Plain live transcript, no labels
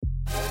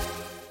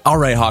All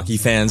right, hockey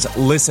fans,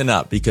 listen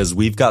up because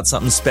we've got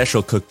something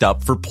special cooked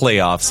up for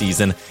playoff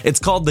season. It's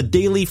called the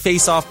Daily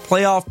Face-Off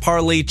Playoff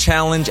Parlay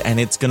Challenge, and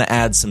it's going to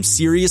add some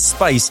serious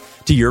spice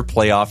to your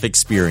playoff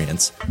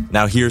experience.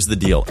 Now, here's the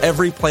deal.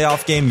 Every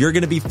playoff game, you're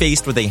going to be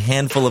faced with a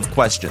handful of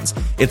questions.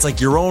 It's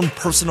like your own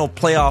personal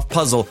playoff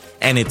puzzle,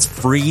 and it's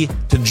free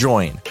to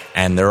join.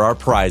 And there are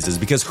prizes,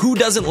 because who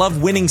doesn't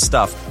love winning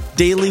stuff?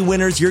 Daily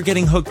winners, you're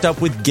getting hooked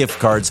up with gift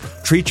cards.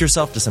 Treat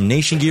yourself to some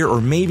Nation gear or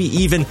maybe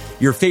even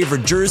your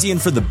favorite jersey.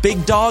 And for the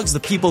big dogs, the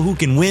people who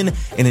can win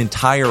an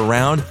entire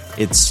round,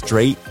 it's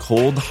straight,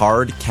 cold,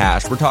 hard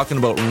cash. We're talking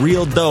about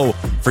real dough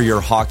for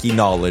your hockey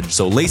knowledge.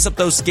 So lace up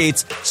those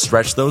skates,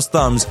 stretch those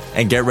thumbs,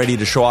 and get ready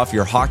to show off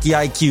your hockey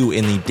IQ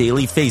in the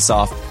Daily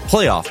Face-Off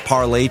Playoff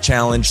Parlay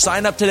Challenge.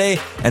 Sign up today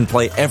and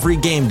play every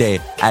game day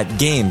at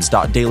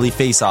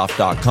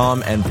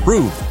games.dailyfaceoff.com and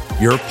prove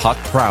your puck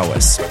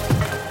prowess.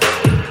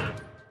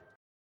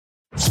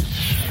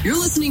 You're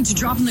listening to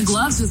Dropping the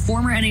Gloves with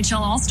former NHL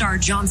All-Star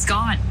John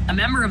Scott, a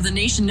member of the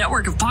Nation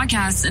network of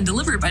podcasts and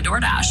delivered by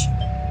DoorDash.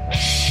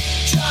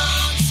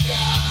 John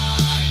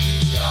Scott,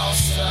 the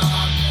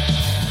All-Star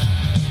man.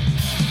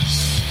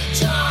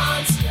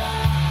 John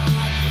Scott,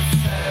 the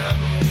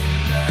family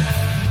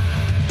man.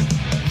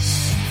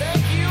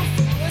 Thank you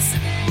for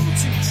listening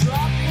to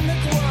Dropping the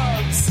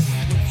Gloves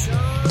with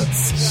John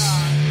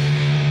Scott.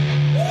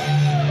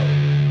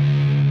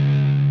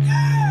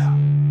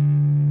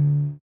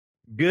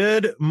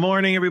 Good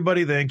morning,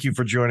 everybody. Thank you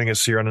for joining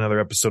us here on another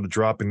episode of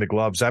Dropping the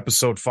Gloves,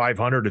 episode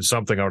 500 and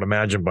something, I would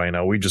imagine by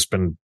now. We've just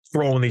been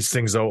throwing these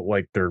things out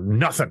like they're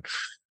nothing.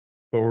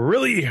 But we're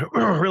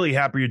really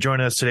happy you're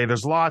joining us today.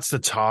 There's lots to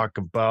talk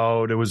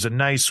about. It was a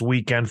nice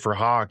weekend for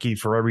hockey,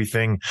 for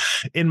everything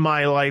in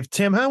my life.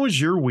 Tim, how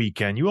was your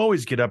weekend? You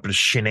always get up to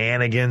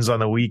shenanigans on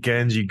the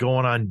weekends. You're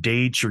going on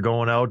dates. You're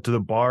going out to the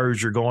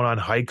bars. You're going on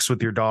hikes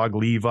with your dog,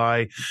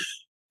 Levi.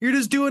 You're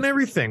just doing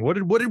everything. What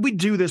did we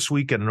do this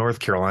weekend in North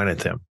Carolina,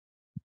 Tim?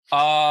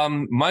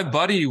 My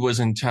buddy was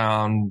in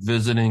town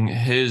visiting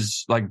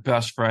his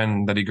best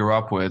friend that he grew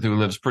up with, who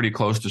lives pretty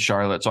close to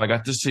Charlotte. So I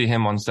got to see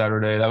him on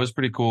Saturday. That was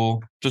pretty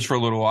cool, just for a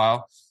little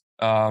while.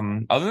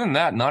 Other than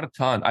that, not a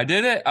ton. I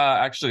did it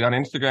actually on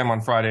Instagram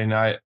on Friday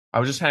night. I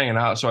was just hanging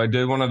out, so I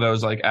did one of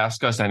those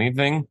ask us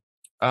anything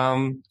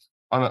on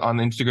the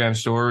Instagram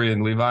story,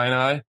 and Levi and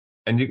I,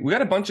 and we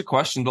got a bunch of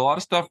questions, a lot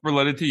of stuff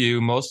related to you,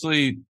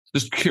 mostly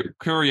just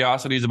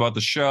curiosities about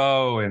the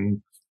show and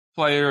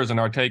players and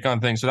our take on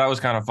things. So that was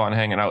kind of fun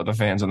hanging out with the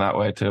fans in that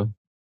way too.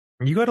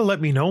 You got to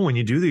let me know when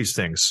you do these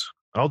things.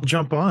 I'll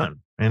jump on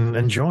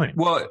and join.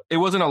 Well, it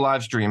wasn't a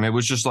live stream. It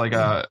was just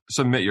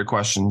submit your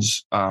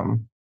questions. I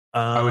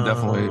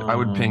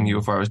would ping you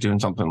if I was doing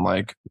something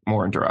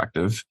more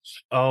interactive.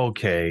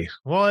 Okay.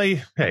 Well,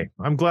 hey,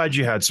 I'm glad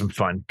you had some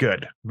fun.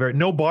 Good.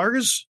 No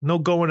bars, no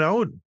going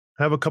out,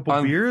 have a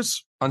couple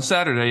beers on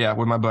Saturday. Yeah.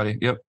 With my buddy.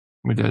 Yep.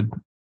 We did.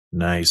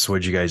 Nice.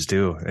 What'd you guys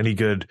do? Any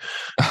good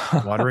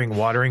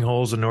watering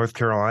holes in North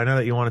Carolina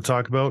that you want to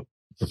talk about?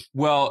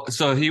 Well,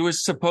 so we were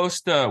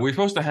supposed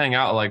to hang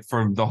out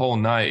for the whole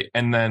night.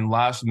 And then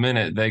last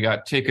minute, they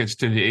got tickets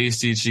to the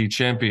ACC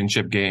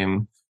championship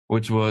game,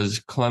 which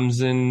was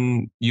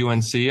Clemson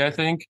UNC, I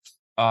think,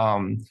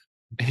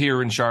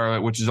 here in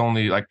Charlotte, which is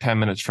only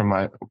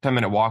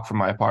 10-minute walk from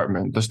my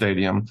apartment, the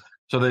stadium.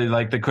 So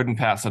they couldn't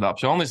pass it up.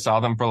 So I only saw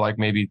them for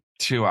maybe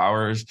 2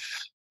 hours.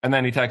 And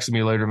then he texted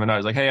me later in the night. I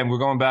was like, hey, we're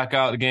going back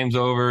out. The game's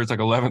over. It's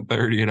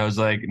 11:30. And I was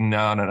like, no,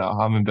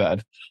 I'm in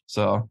bed.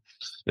 So,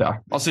 yeah,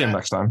 I'll see him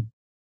next time.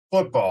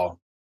 Football.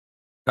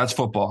 That's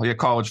football. Yeah,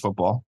 college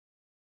football.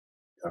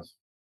 Yeah.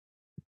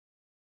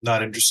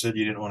 Not interested.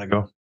 You didn't want to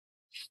go?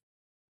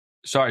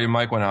 Sorry, your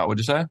mic went out. What'd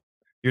you say?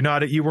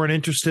 You weren't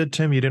interested,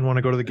 Tim? You didn't want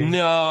to go to the game?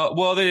 No.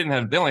 Well, they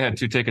only had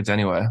 2 tickets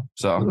anyway.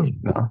 So,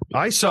 no.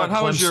 I saw Clemson.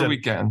 How was your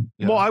weekend?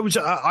 Yeah. Well,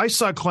 I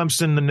saw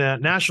Clemson in the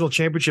national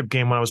championship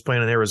game when I was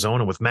playing in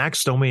Arizona with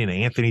Max Domi and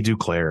Anthony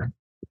Duclair.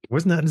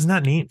 Isn't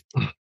that neat?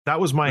 That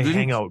was my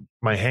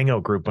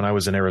hangout group when I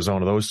was in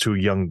Arizona. Those 2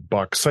 young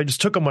bucks. I just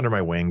took them under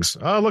my wings.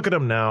 Oh, look at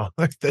them now.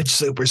 They're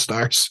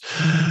superstars.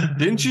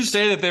 Didn't you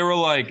say that they were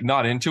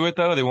not into it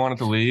though? They wanted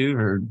to leave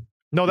or?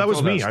 No, that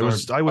was me. I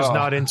was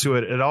not into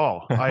it at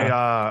all.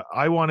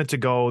 I wanted to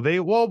go.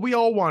 We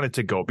all wanted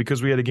to go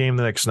because we had a game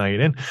the next night.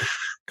 And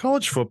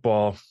college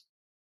football,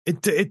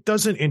 it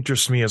doesn't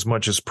interest me as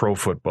much as pro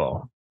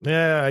football.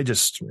 Yeah,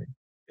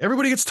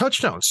 everybody gets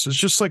touchdowns. It's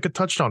just like a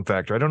touchdown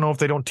factor. I don't know if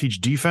they don't teach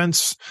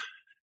defense.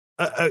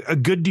 A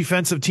good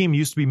defensive team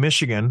used to be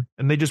Michigan,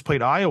 and they just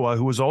played Iowa,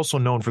 who was also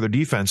known for their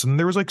defense. And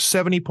there was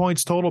 70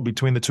 points total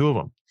between the two of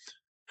them.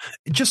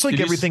 Just like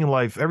everything in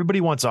life, everybody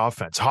wants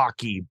offense,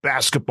 hockey,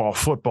 basketball,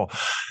 football.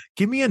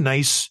 Give me a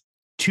nice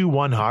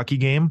 2-1 hockey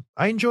game.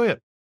 I enjoy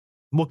it.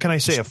 What can I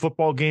say? A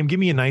football game. Give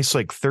me a nice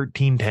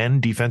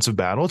 13-10 defensive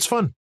battle. It's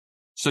fun.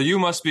 So you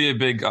must be a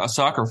big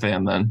soccer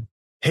fan then.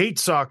 Hate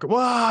soccer. Well,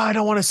 I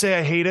don't want to say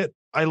I hate it.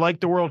 I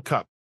like the World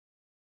Cup.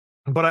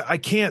 But I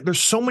can't.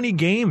 There's so many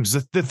games.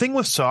 The thing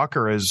with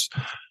soccer is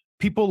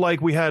people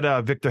we had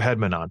Victor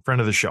Hedman on, friend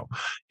of the show.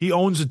 He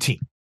owns a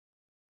team.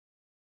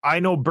 I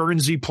know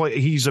Burnsy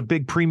he's a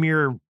big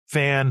Premier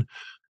fan.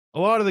 A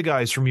lot of the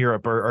guys from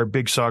Europe are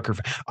big soccer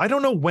fans. I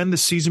don't know when the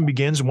season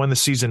begins and when the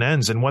season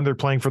ends and when they're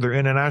playing for their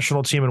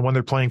international team and when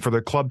they're playing for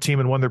their club team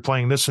and when they're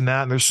playing this and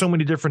that. And there's so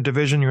many different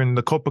divisions. You're in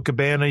the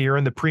Copacabana, you're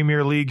in the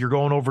Premier League, you're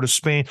going over to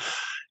Spain.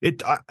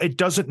 It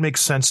doesn't make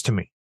sense to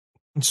me.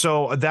 And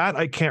so that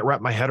I can't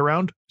wrap my head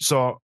around.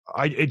 So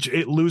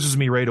it loses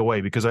me right away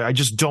because I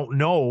just don't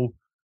know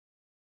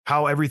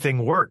how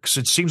everything works.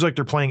 It seems like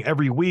they're playing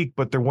every week,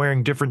 but they're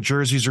wearing different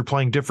jerseys or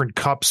playing different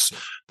cups.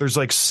 There's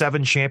like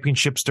 7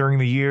 championships during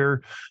the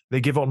year. They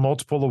give out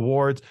multiple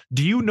awards.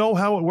 Do you know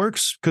how it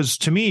works? Because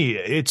to me,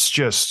 it's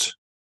just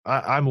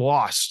I'm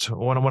lost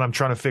when I'm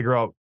trying to figure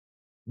out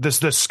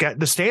the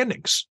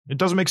standings. It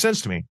doesn't make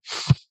sense to me.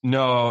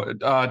 No,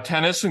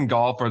 tennis and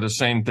golf are the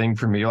same thing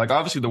for me. Like,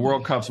 obviously the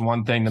World Cup's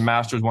one thing, the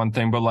Masters one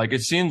thing, but like,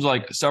 it seems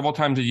like several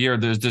times a year,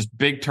 there's this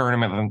big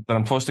tournament that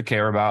I'm supposed to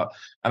care about.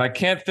 And I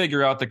can't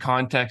figure out the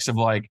context of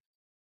like,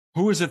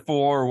 who is it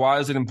for? Why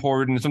is it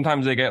important? And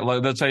sometimes they get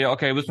like, they'll say,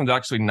 okay, this one's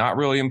actually not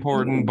really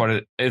important, but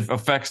it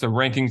affects the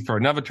rankings for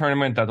another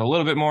tournament that's a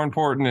little bit more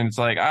important. And it's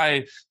like,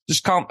 I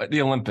just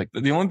the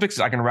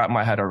Olympics, I can wrap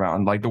my head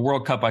around. Like the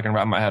World Cup, I can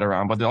wrap my head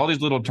around. But all these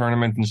little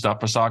tournaments and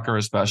stuff for soccer,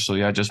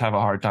 especially, I just have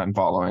a hard time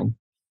following.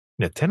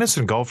 Yeah, tennis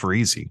and golf are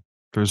easy.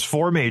 There's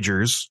 4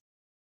 majors,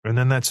 and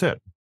then that's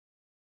it.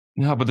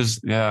 No, but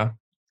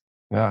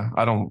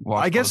I don't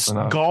watch. I guess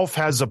golf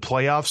has a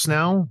playoffs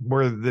now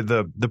where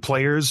the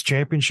players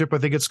championship, I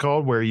think it's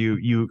called, where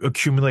you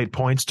accumulate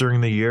points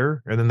during the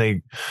year and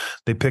then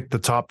they pick the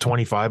top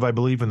 25, I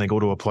believe, and they go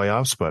to a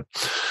playoffs. But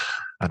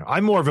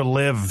I'm more of a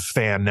live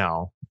fan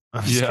now.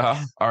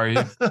 Yeah. Are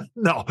you?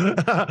 No,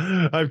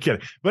 I'm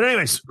kidding. But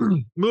anyways,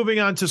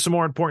 moving on to some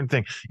more important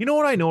thing. You know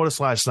what I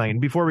noticed last night,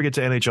 and before we get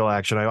to NHL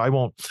action, I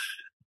won't,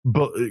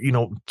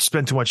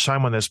 spend too much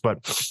time on this, but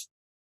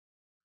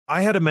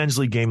I had a men's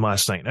league game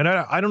last night, and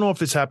I don't know if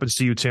this happens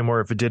to you, Tim,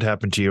 or if it did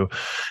happen to you.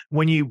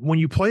 When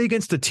you play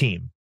against a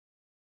team,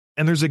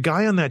 and there's a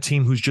guy on that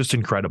team who's just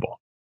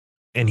incredible,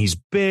 and he's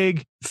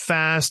big,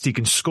 fast, he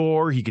can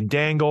score, he can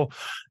dangle,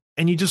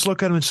 and you just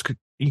look at him and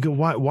you go,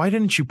 why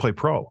didn't you play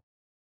pro?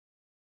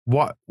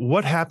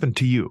 What happened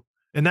to you?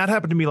 And that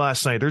happened to me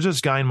last night. There's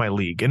this guy in my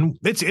league, and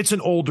it's an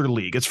older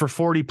league. It's for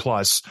 40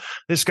 plus.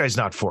 This guy's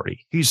not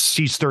 40.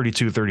 He's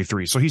 32,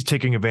 33. So he's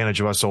taking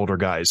advantage of us older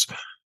guys.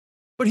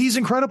 But he's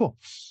incredible.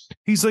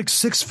 He's like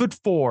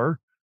 6'4",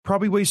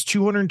 probably weighs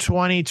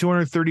 220,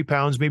 230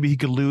 pounds. Maybe he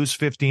could lose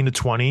 15 to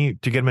 20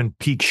 to get him in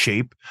peak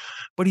shape.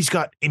 But he's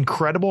got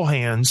incredible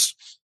hands.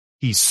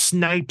 He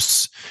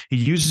snipes. He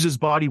uses his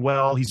body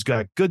well. He's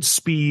got good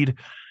speed.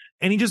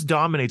 And he just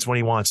dominates when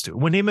he wants to.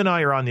 When him and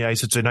I are on the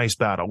ice, it's a nice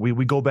battle.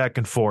 We go back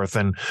and forth,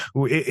 and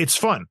it's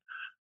fun.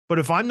 But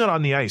if I'm not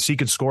on the ice, he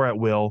can score at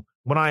will.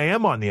 When I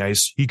am on the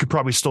ice, he could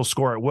probably still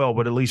score at will,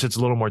 but at least it's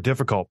a little more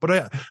difficult.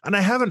 But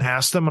I haven't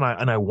asked him,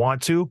 and I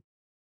want to.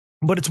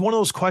 But it's one of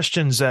those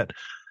questions that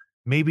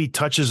maybe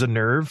touches a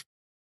nerve.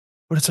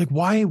 But it's like,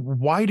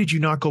 why did you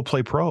not go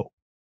play pro?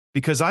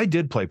 Because I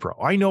did play pro.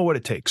 I know what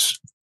it takes.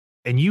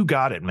 And you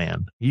got it,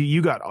 man.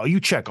 You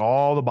check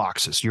all the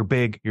boxes. You're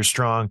big, you're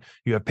strong,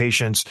 you have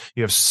patience,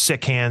 you have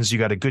sick hands, you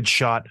got a good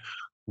shot.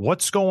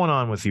 What's going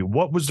on with you?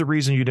 What was the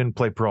reason you didn't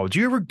play pro? Do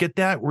you ever get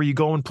that where you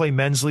go and play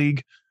men's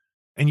league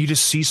and you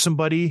just see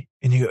somebody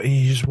and you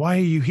just, why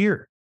are you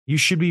here? You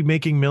should be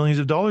making millions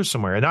of dollars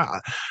somewhere. And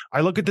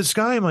I look at this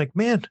guy, I'm like,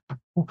 man,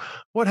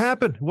 what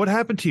happened? What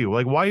happened to you?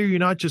 Like, why are you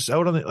not just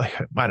out on the,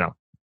 I don't know.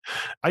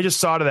 I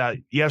just thought of that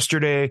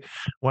yesterday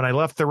when I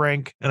left the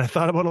rink, and I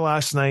thought about it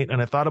last night,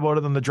 and I thought about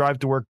it on the drive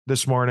to work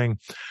this morning.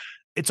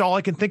 It's all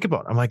I can think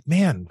about. I'm like,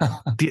 man,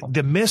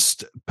 the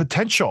missed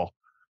potential.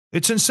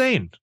 It's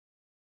insane.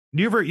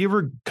 You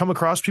ever come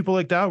across people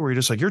like that where you're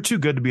just like, you're too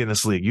good to be in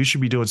this league. You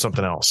should be doing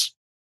something else.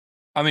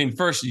 I mean,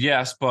 first,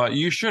 yes, but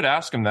you should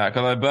ask him that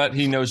because I bet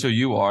he knows who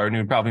you are, and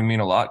it would probably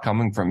mean a lot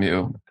coming from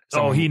you.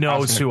 He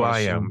knows who I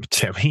am,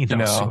 Tim. He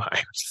knows who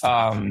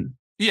I am.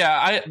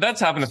 Yeah,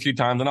 that's happened a few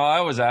times, and I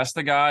always ask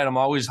the guy, and I'm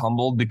always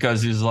humbled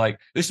because he's like,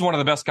 this is one of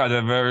the best guys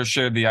I've ever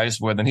shared the ice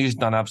with, and he's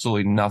done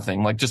absolutely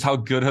nothing. Like, just how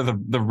good are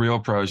the real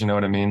pros, you know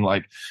what I mean?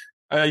 Like,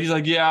 he's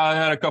like, yeah, I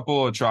had a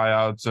couple of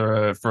tryouts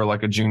for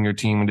like a junior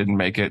team and didn't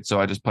make it, so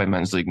I just play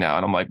men's league now.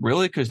 And I'm like,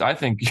 really? Because I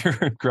think you're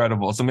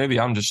incredible, so maybe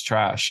I'm just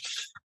trash.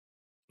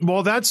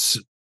 Well,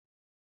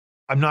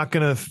 I'm not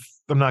gonna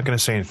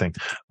say anything,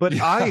 but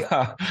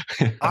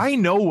I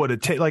know what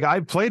it takes. Like,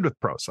 I've played with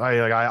pros.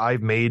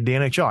 I've made the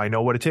NHL. I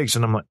know what it takes.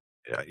 And I'm like,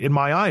 in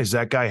my eyes,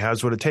 that guy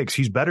has what it takes.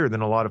 He's better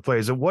than a lot of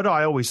players. And what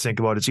I always think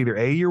about is either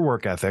A, your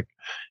work ethic,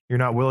 you're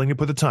not willing to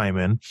put the time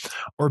in,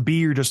 or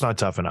B, you're just not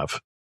tough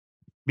enough,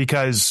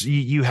 because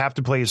you have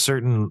to play a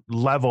certain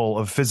level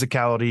of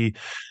physicality,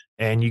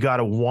 and you got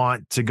to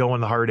want to go in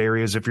the hard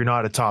areas if you're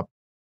not a top,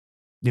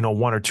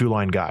 1 or 2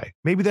 line guy.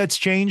 Maybe that's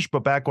changed,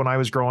 but back when I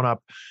was growing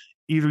up,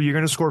 either you're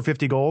going to score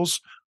 50 goals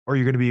or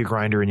you're going to be a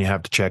grinder, and you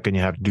have to check and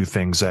you have to do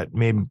things that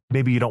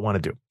maybe you don't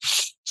want to do.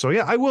 So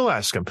yeah, I will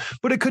ask him,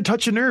 but it could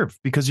touch a nerve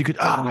because you could.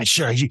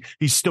 Sure,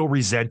 he's still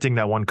resenting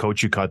that one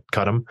coach you cut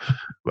him.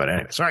 But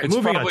anyways, all right, It's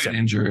moving on. probably an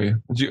injury.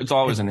 It's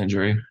always an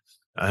injury.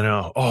 I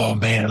know. Oh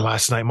man,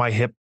 last night my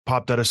hip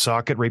popped out of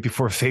socket right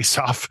before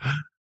face-off.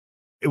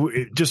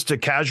 Just a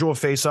casual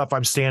face-off.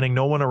 I'm standing,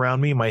 no one around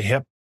me. My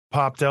hip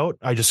popped out.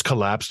 I just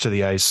collapsed to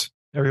the ice.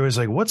 Everybody's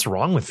like, "What's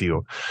wrong with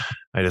you?"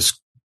 I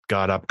just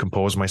got up,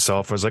 composed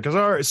myself. I was like,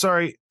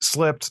 sorry,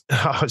 slipped.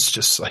 I was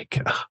just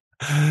like.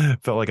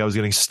 Felt like I was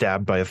getting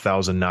stabbed by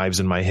 1,000 knives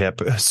in my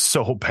hip.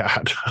 So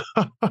bad.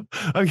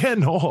 I'm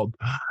getting old.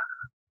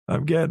 I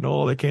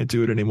can't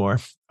do it anymore.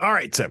 All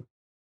right, Tim.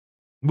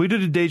 We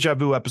did a Deja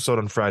Vu episode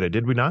on Friday,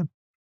 did we not?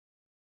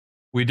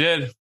 We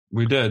did.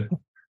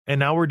 And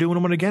now we're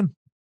doing them again.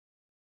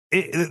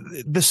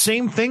 The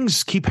same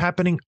things keep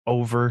happening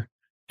over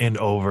and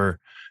over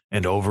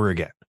and over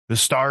again. The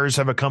Stars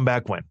have a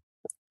comeback win.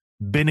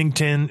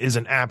 Binnington is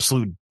an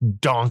absolute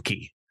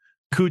donkey.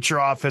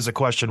 Kucherov has a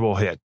questionable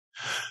hit.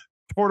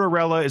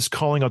 Tortorella is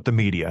calling out the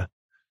media.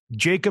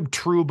 Jacob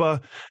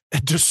Trouba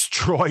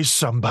destroys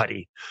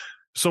somebody.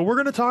 So we're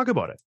going to talk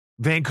about it.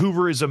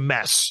 Vancouver is a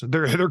mess.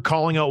 They're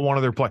calling out one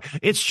of their players.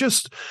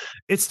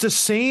 It's the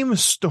same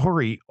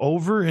story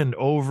over and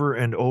over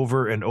and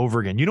over and over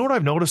again. You know what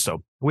I've noticed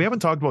though? We haven't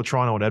talked about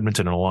Toronto and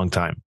Edmonton in a long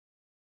time,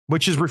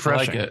 which is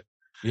refreshing. I like it.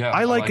 Yeah,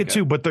 I like it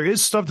too, but there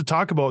is stuff to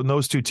talk about in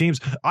those two teams.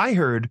 I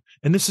heard,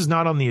 and this is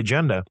not on the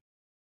agenda,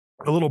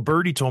 a little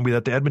birdie told me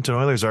that the Edmonton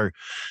Oilers are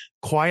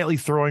quietly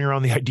throwing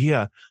around the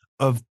idea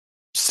of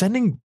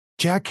sending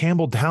Jack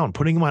Campbell down,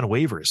 putting him on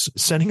waivers,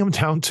 sending him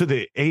down to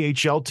the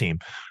AHL team.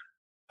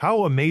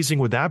 How amazing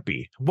would that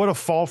be? What a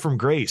fall from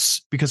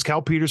grace, because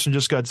Cal Peterson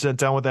just got sent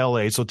down with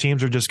LA. So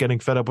teams are just getting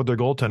fed up with their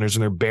goaltenders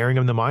and they're bearing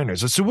them the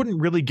minors. So it wouldn't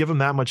really give them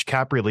that much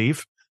cap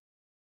relief.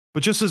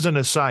 But just as an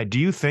aside, do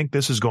you think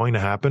this is going to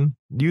happen?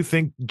 Do you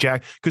think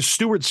Jack, because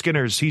Stuart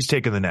Skinner's, he's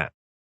taken the net.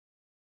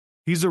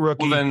 He's a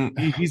rookie. Well,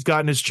 then, he's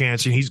gotten his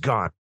chance and he's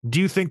gone. Do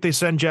you think they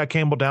send Jack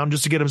Campbell down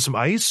just to get him some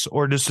ice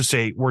or just to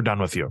say, we're done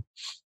with you?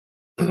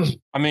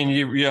 I mean,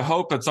 you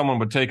hope that someone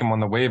would take him on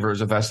the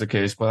waivers if that's the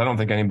case, but I don't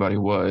think anybody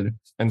would.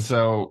 And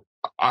so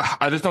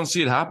I just don't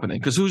see it happening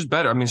because who's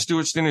better? I mean,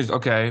 Stuart Skinner's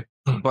okay,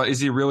 but is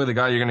he really the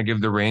guy you're going to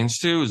give the reins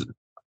to?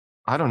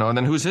 I don't know. And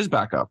then who's his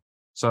backup?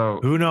 So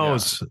who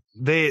knows?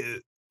 Yeah.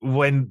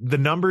 When the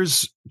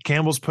numbers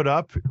Campbell's put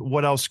up,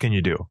 what else can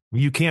you do?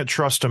 You can't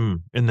trust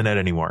him in the net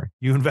anymore.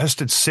 You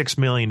invested $6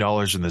 million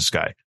in this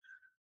guy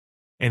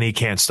and he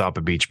can't stop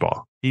a beach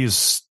ball. He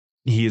is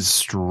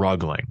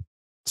struggling.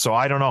 So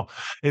I don't know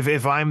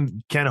if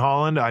I'm Ken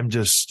Holland, I'm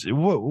just,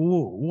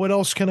 what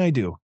else can I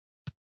do?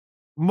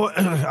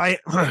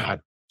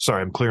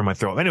 Sorry, I'm clearing my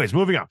throat. Anyways,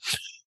 moving on.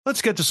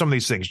 Let's get to some of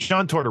these things.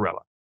 John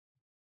Tortorella.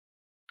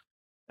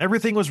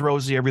 Everything was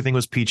rosy. Everything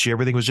was peachy.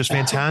 Everything was just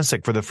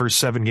fantastic for the first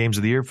 7 games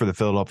of the year for the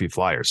Philadelphia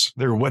Flyers.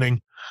 They were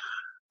winning.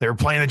 They were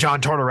playing the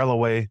John Tortorella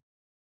way.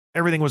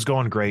 Everything was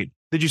going great.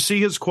 Did you see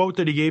his quote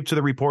that he gave to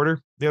the reporter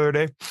the other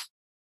day?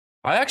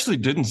 I actually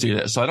didn't see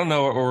this. So I don't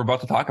know what we're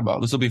about to talk about.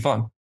 This will be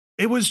fun.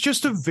 It was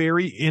just a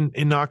very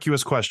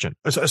innocuous question.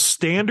 A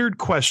standard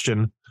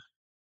question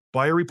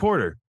by a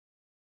reporter.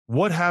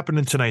 What happened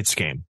in tonight's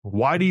game?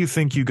 Why do you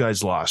think you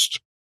guys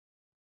lost?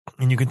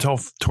 And you can tell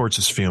Torts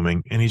is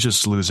fuming, and he's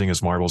just losing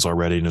his marbles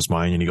already in his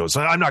mind. And he goes,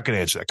 I'm not going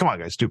to answer that. Come on,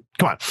 guys. Come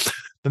on.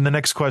 Then the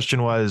next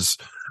question was,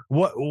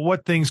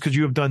 what things could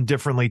you have done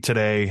differently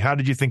today? How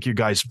did you think you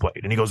guys played?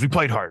 And he goes, we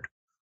played hard.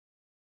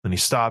 Then he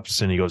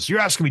stops, and he goes, you're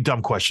asking me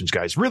dumb questions,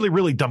 guys. Really,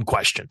 really dumb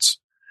questions.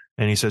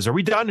 And he says, are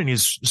we done? And he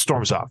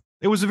storms off.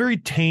 It was a very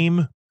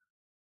tame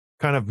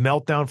kind of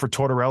meltdown for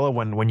Tortorella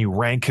when you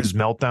rank his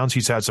meltdowns.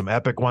 He's had some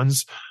epic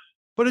ones.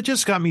 But it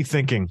just got me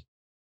thinking,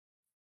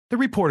 the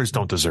reporters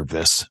don't deserve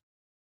this.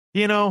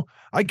 You know,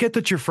 I get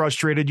that you're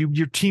frustrated.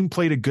 Your team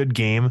played a good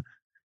game,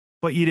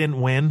 but you didn't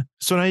win.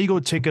 So now you go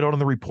take it out on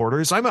the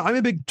reporters. I'm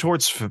a big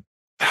Torts.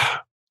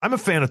 I'm a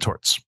fan of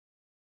Torts.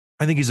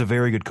 I think he's a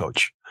very good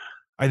coach.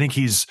 I think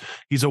he's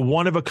a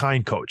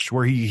one-of-a-kind coach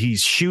where he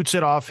shoots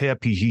it off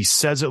hip. He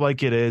says it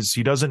like it is.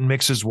 He doesn't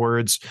mix his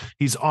words.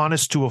 He's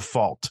honest to a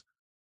fault.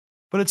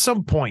 But at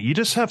some point, you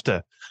just have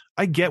to –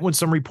 I get when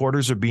some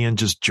reporters are being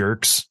just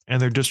jerks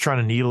and they're just trying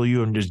to needle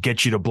you and just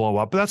get you to blow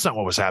up. But that's not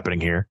what was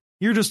happening here.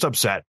 You're just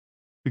upset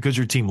because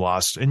your team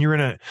lost and you're in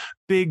a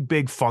big,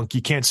 big funk.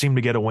 You can't seem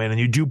to get a win and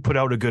you do put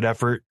out a good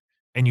effort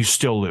and you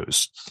still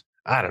lose.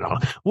 I don't know.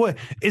 What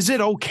is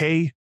it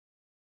okay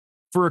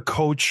for a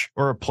coach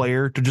or a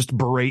player to just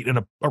berate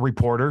a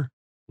reporter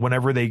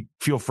whenever they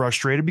feel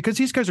frustrated? Because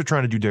these guys are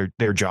trying to do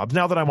their jobs.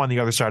 Now that I'm on the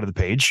other side of the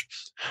page,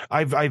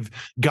 I've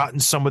gotten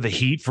some of the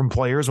heat from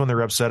players when they're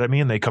upset at me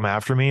and they come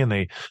after me and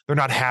they're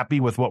not happy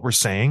with what we're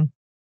saying.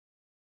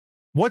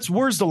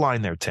 Where's the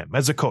line there, Tim,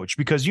 as a coach?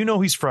 Because you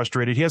know he's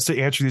frustrated. He has to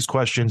answer these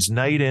questions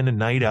night in and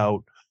night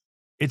out.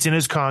 It's in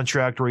his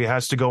contract where he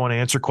has to go and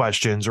answer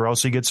questions or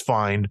else he gets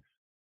fined.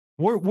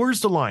 Where's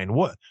the line?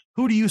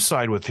 Who do you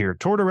side with here,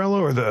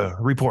 Tortorella or the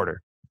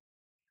reporter?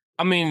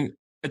 I mean,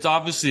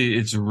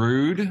 it's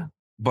rude,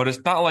 but it's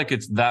not like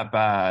it's that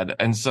bad.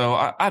 And so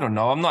I don't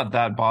know. I'm not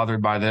that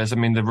bothered by this. I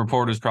mean, the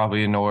reporter's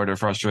probably annoyed or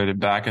frustrated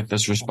back at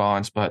this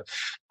response, but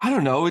I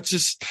don't know. It's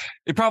just,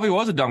 it probably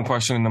was a dumb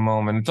question in the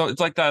moment. It's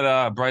like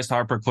that Bryce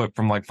Harper clip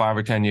from like 5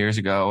 or 10 years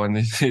ago. And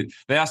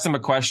they asked him a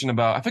question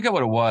about, I forget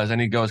what it was.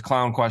 And he goes,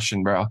 clown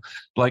question, bro.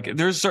 Like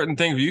there's certain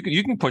things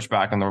you can push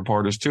back on the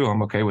reporters too.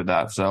 I'm okay with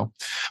that. So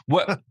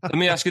let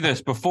me ask you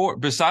this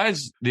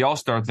besides the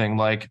All-Star thing,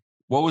 like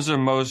what was the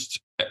most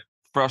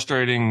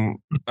frustrating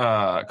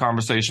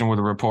conversation with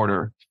a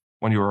reporter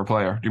when you were a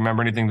player? Do you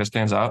remember anything that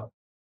stands out?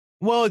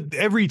 Well,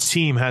 every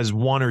team has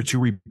one or two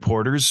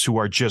reporters who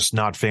are just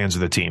not fans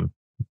of the team,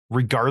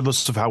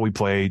 regardless of how we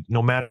play,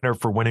 no matter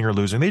if we're winning or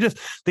losing.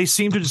 They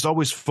seem to just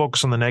always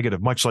focus on the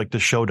negative, much like the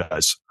show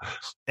does.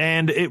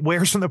 And it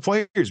wears on the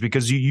players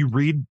because you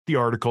read the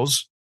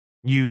articles,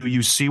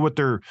 you see what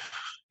they're,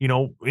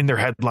 in their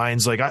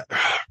headlines. Like in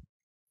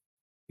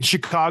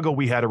Chicago,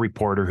 we had a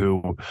reporter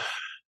who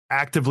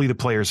actively the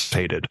players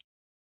hated.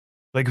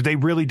 Like they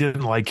really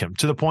didn't like him,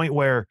 to the point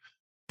where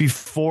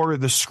before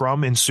the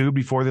scrum ensued,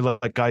 before they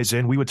let guys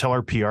in, we would tell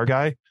our PR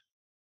guy,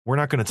 we're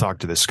not going to talk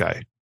to this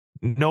guy.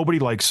 Nobody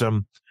likes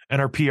him. And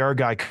our PR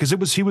guy,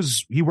 because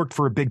he worked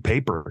for a big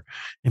paper,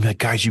 and be like,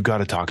 guys, you got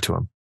to talk to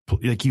him.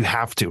 Like you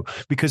have to,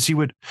 because he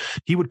would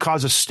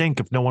cause a stink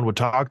if no one would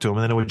talk to him.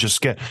 And then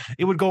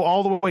it would go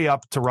all the way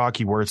up to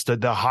Rocky Wirtz,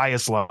 the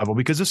highest level,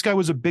 because this guy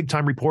was a big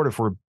time reporter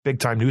for a big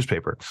time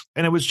newspaper.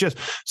 And it was just,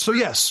 so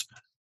yes,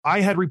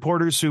 I had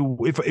reporters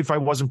who, if I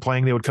wasn't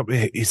playing, they would come,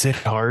 hey, is it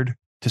hard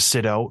to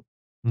sit out?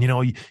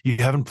 You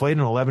haven't played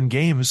in 11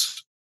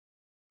 games.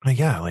 Like,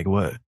 yeah, like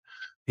what?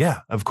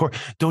 Yeah, of course.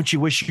 Don't you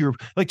wish you were,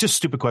 like, just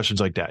stupid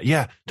questions like that.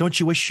 Yeah. Don't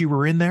you wish you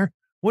were in there?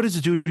 What does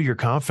it do to your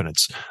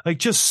confidence? Like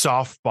just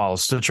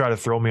softballs to try to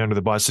throw me under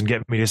the bus and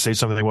get me to say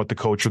something about the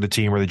coach or the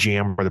team or the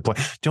GM or the play.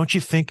 Don't you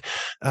think,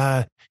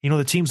 the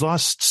team's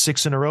lost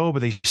 6 in a row,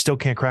 but they still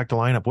can't crack the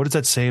lineup. What does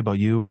that say about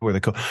you or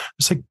the coach?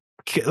 It's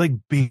like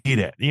beat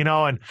it,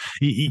 and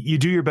you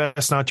do your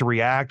best not to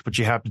react, but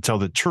you have to tell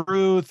the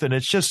truth. And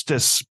it's just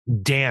this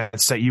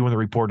dance that you and the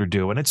reporter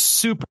do. And it's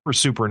super,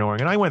 super annoying.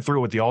 And I went through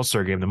it with the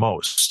All-Star game the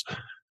most.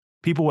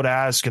 People would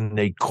ask and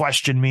they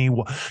question me,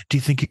 well, do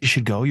you think you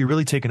should go? You're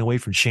really taking away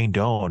from Shane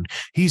Doan.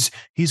 He's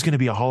going to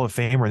be a Hall of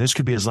Famer, and this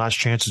could be his last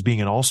chance as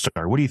being an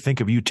All-Star. What do you think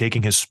of you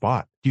taking his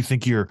spot? Do you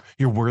think you're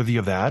worthy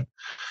of that?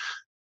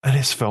 And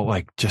it felt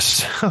like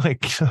just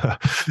like,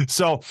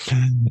 so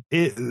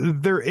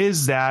there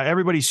is that.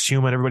 Everybody's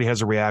human. Everybody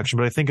has a reaction.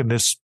 But I think in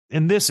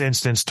this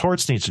instance,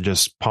 Torts needs to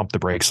just pump the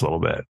brakes a little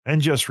bit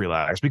and just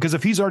relax, because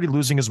if he's already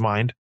losing his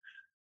mind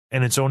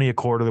and it's only a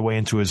quarter of the way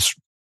into his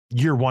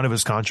year 1 of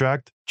his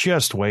contract,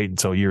 just wait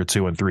until year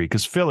 2 and 3,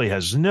 because Philly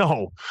has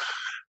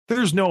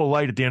there's no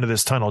light at the end of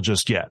this tunnel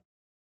just yet.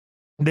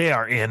 They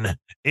are in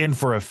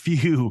for a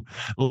few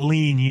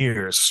lean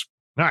years.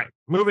 All right,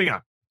 moving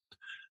on.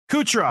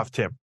 Kucherov,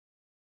 Tim,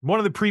 one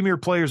of the premier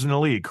players in the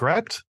league,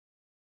 correct?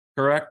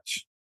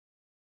 Correct.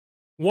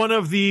 One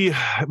of the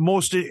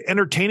most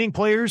entertaining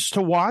players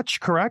to watch,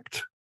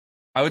 correct?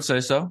 I would say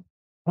so.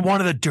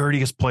 One of the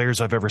dirtiest players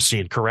I've ever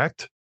seen,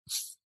 correct?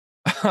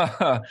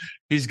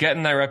 He's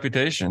getting that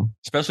reputation,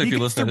 especially if you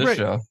listen to this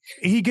show.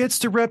 He gets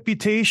the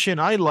reputation.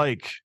 I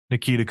like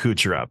Nikita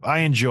Kucherov. I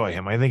enjoy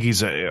him. I think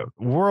he's a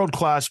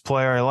world-class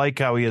player. I like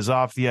how he is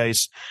off the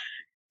ice.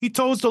 He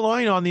toes the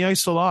line on the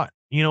ice a lot.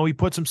 He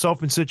puts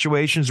himself in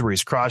situations where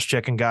he's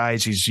cross-checking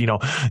guys. He's,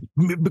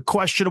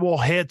 questionable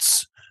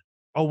hits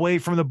away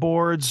from the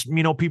boards.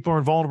 People are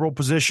in vulnerable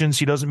positions.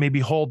 He doesn't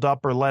maybe hold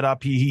up or let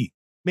up.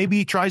 Maybe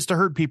he tries to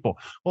hurt people.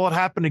 Well, it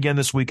happened again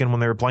this weekend when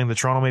they were playing the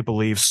Toronto Maple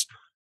Leafs.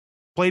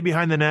 Play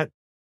behind the net.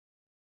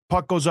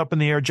 Puck goes up in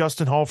the air.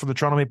 Justin Hall for the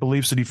Toronto Maple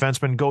Leafs, the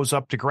defenseman, goes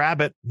up to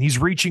grab it. He's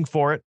reaching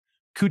for it.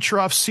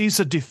 Kucherov sees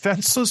a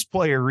defenseless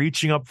player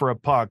reaching up for a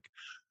puck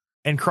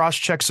and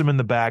cross-checks him in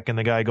the back, and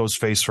the guy goes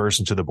face first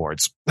into the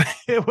boards.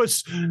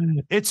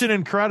 It's an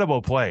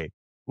incredible play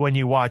when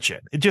you watch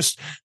it. It just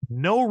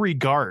no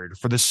regard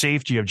for the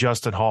safety of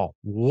Justin Hall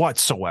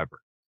whatsoever.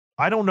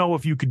 I don't know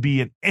if you could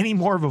be in any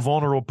more of a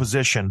vulnerable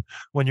position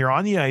when you're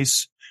on the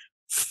ice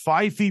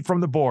 5 feet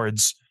from the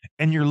boards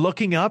and you're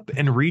looking up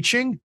and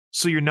reaching,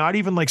 so you're not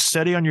even like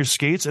steady on your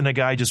skates, and the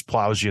guy just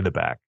plows you in the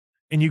back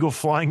and you go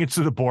flying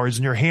into the boards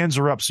and your hands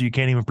are up so you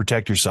can't even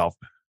protect yourself.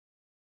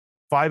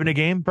 5 in a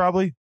game,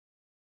 probably.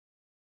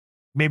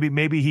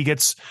 Maybe he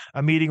gets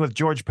a meeting with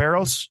George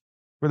Peros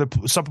for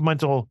the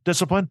supplemental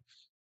discipline.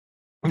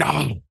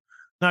 No,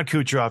 not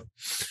Kucherov.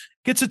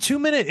 Gets a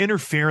 2-minute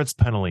interference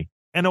penalty,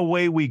 and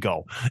away we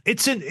go.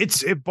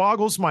 It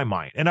boggles my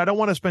mind, and I don't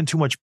want to spend too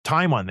much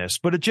time on this,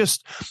 but it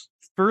just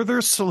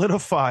further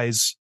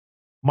solidifies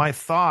my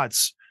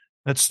thoughts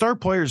that star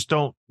players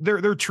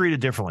they're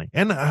treated differently.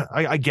 And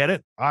I get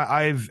it.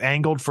 I've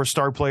angled for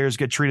star players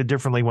get treated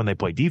differently when they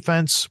play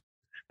defense.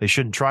 They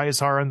shouldn't try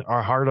as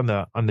hard on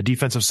the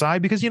defensive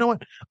side, because you know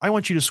what? I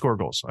want you to score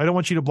goals. I don't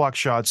want you to block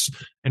shots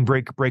and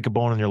break a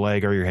bone in your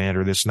leg or your hand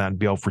or this and that and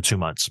be out for 2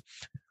 months.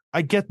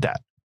 I get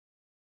that.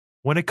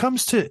 When it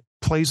comes to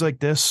plays like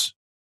this,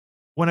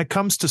 when it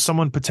comes to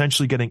someone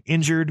potentially getting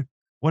injured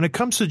when it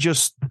comes to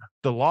just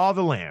the law of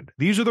the land,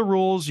 these are the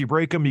rules. You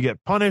break them, you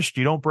get punished.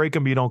 You don't break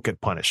them, you don't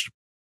get punished.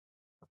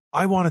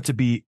 I want it to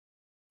be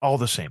all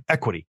the same.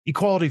 Equity,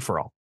 equality for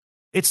all.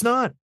 It's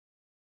not.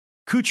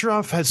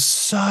 Kucherov has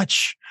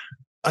such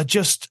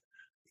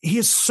he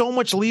has so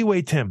much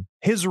leeway, Tim.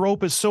 His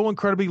rope is so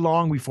incredibly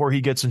long before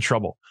he gets in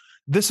trouble.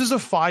 This is a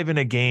 5 in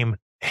a game,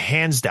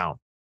 hands down.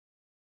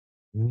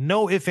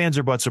 No ifs, ands,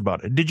 or buts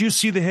about it. Did you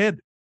see the hit?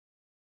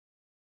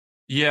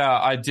 Yeah,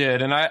 I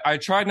did. And I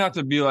tried not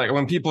to be like,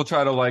 when people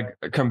try to like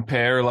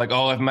compare, like,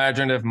 oh,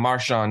 imagine if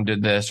Marchand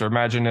did this, or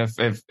imagine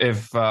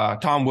if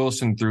Tom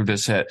Wilson threw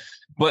this hit.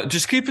 But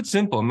just keep it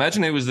simple.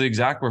 Imagine it was the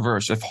exact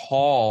reverse. If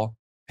Hall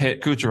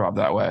hit Kucherov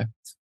that way.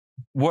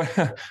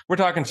 We're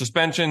talking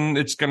suspension.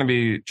 It's going to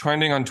be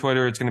trending on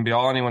Twitter. It's going to be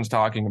all anyone's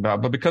talking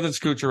about. But because it's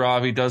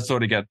Kucherov, he does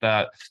sort of get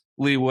that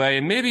leeway.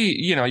 And maybe,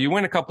 you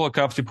win a couple of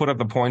cups, you put up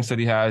the points that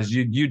he has.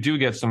 You do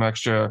get some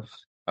extra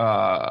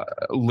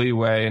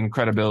leeway and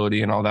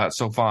credibility and all that.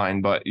 So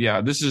fine. But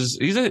yeah,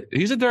 he's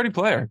a dirty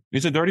player.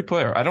 He's a dirty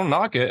player. I don't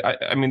knock it.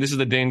 I mean, this is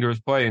a dangerous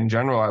play in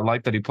general. I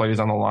like that he plays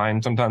on the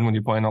line. Sometimes when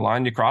you play on the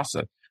line, you cross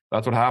it.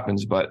 That's what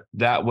happens. But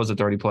that was a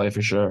dirty play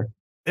for sure.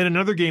 In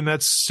another game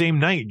that same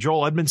night,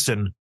 Joel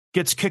Edmondson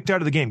gets kicked out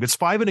of the game, gets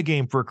 5 in a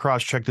game for a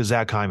cross check to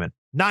Zach Hyman.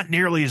 Not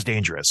nearly as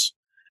dangerous.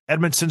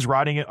 Edmondson is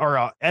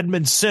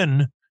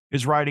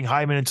riding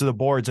Hyman into the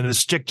boards, and his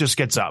stick just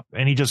gets up,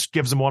 and he just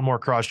gives him one more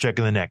cross check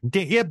in the neck.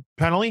 Yeah,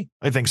 penalty?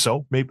 I think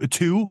so. Maybe a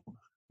 2,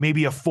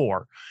 maybe a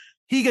 4.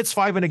 He gets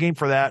 5 in a game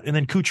for that, and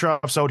then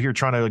Kucherov's out here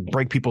trying to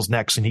break people's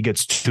necks, and he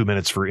gets 2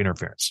 minutes for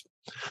interference.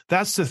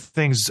 That's the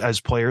things as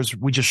players,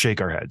 we just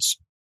shake our heads.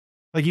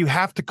 Like, you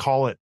have to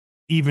call it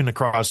even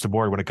across the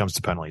board when it comes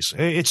to penalties.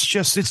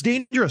 It's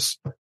dangerous.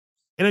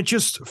 And it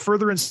just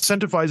further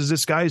incentivizes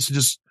this guy to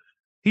just,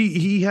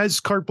 he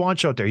has carte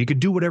blanche out there. He can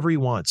do whatever he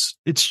wants.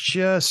 It's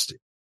just,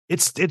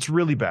 it's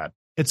really bad.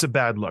 It's a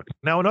bad look.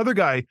 Now, another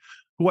guy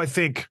who I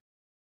think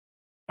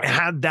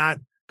had that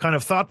kind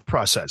of thought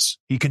process,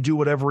 he can do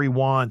whatever he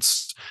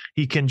wants.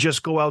 He can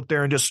just go out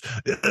there and just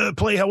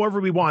play however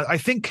we want. I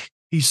think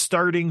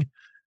things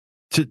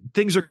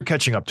are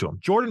catching up to him.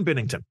 Jordan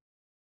Binnington,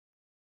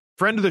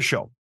 friend of the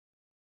show.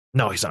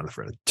 No, he's not a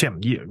friend. Tim,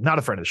 you not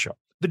a friend of the show.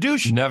 The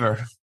douche.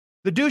 Never.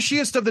 The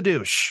douchiest of the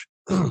douche.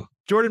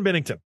 Jordan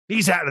Binnington.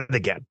 He's at it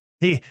again.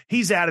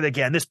 He's at it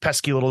again. This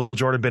pesky little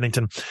Jordan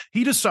Binnington.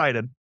 He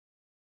decided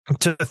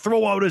to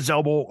throw out his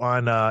elbow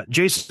on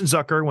Jason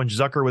Zucker when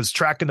Zucker was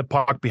tracking the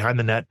puck behind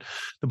the net.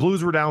 The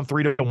Blues were down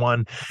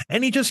 3-1,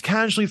 and he just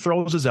casually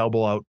throws his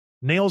elbow out,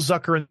 nails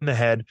Zucker in the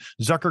head.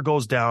 Zucker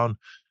goes down,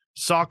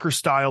 soccer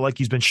style, like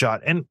he's been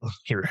shot. And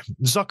here,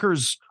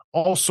 Zucker's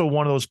also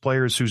one of those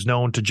players who's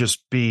known to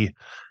just be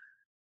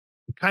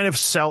kind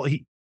of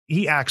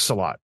he acts a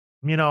lot.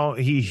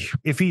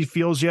 If he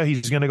feels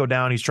he's going to go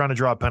down, he's trying to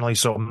draw a penalty.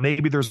 So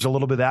maybe there's a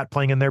little bit of that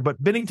playing in there,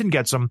 but Binnington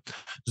gets him.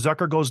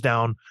 Zucker goes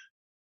down.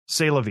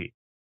 C'est la vie.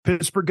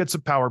 Pittsburgh gets a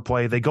power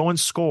play. They go and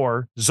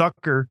score.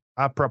 Zucker,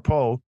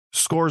 apropos,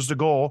 scores the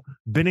goal.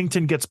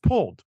 Binnington gets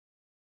pulled.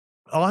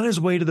 On his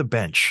way to the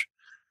bench,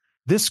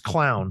 this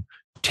clown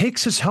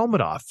takes his helmet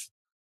off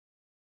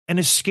and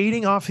is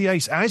skating off the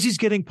ice as he's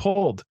getting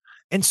pulled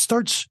and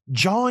starts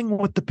jawing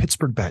with the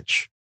Pittsburgh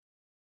bench.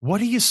 What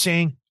are you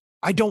saying?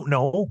 I don't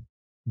know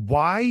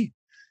why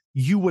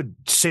you would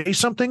say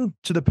something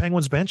to the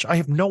Penguins bench. I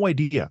have no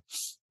idea.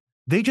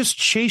 They just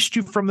chased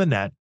you from the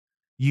net.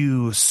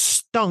 You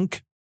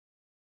stunk.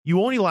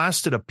 You only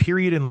lasted a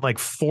period in like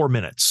 4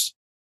 minutes.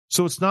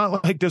 So it's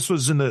not like this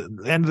was in the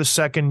end of the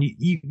second.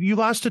 You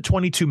lasted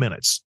 22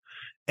 minutes.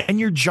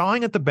 And you're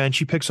jawing at the bench.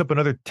 He picks up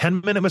another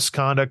 10-minute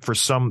misconduct for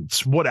some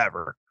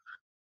whatever.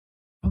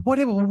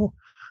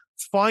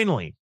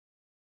 Finally,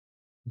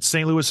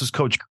 St. Louis's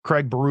coach,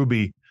 Craig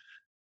Berube,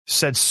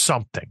 said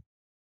something.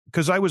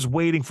 Because I was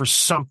waiting for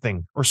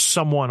something or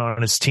someone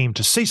on his team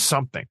to say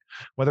something.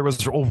 Whether it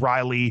was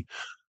O'Reilly,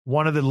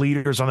 one of the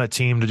leaders on that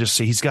team, to just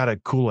say he's got to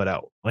cool it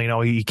out.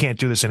 He can't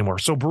do this anymore.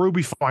 So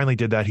Berube finally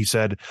did that. He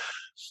said,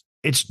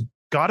 it's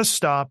got to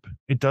stop.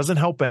 It doesn't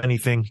help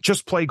anything.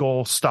 Just play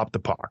goal, stop the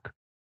puck.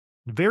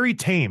 Very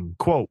tame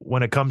quote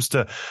when it comes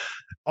to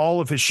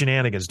all of his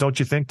shenanigans, don't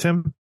you think,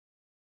 Tim?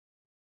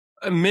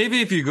 Maybe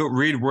if you go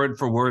read word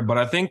for word, but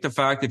I think the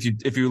fact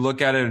if you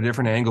look at it at a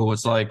different angle,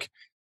 it's like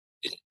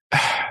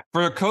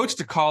for a coach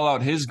to call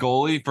out his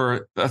goalie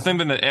for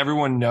something that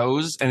everyone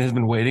knows and has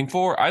been waiting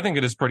for, I think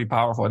it is pretty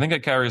powerful. I think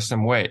it carries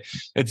some weight.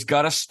 It's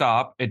got to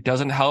stop. It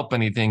doesn't help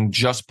anything.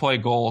 Just play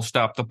goal,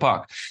 stop the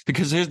puck.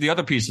 Because here's the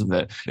other piece of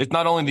it. It's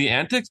not only the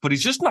antics, but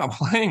he's just not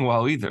playing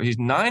well either. He's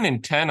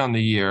 9-10 on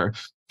the year,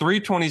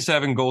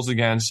 327 goals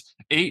against,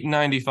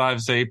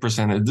 895 save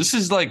percentage. This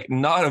is like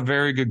not a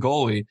very good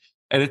goalie.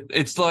 And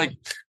it's like,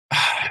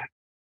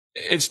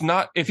 it's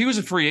not, if he was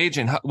a free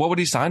agent, what would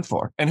he sign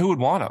for? And who would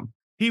want him?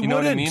 He wouldn't. Know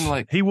what I mean?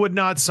 Like, he would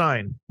not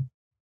sign.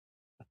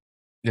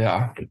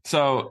 Yeah.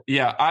 So,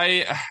 yeah,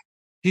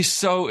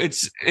 It's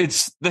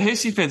the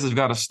hissy fits have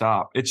got to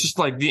stop. It's just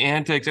like the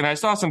antics. And I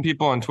saw some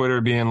people on Twitter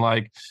being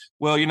like,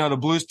 well, the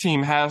Blues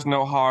team has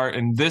no heart,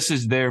 and this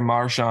is their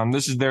Marchand.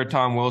 This is their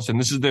Tom Wilson.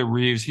 This is their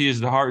Reeves. He is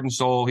the heart and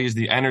soul. He's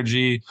the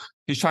energy.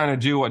 He's trying to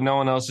do what no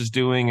one else is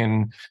doing.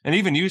 And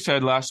even you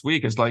said last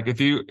week, it's like,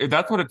 if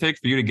that's what it takes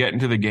for you to get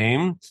into the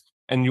game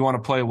and you want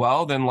to play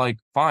well, then like,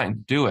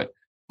 fine, do it.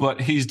 But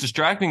he's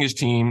distracting his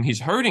team. He's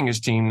hurting his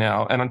team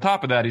now. And on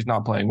top of that, he's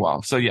not playing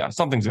well. So yeah,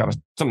 something's got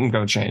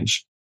to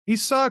change. He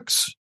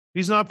sucks.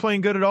 He's not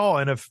playing good at all.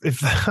 And if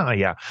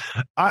yeah,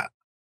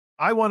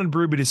 I wanted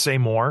Berube to say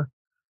more,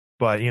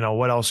 but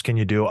what else can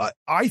you do?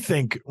 I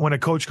think when a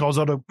coach calls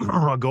out a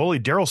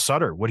goalie, Daryl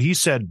Sutter, what he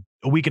said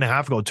a week and a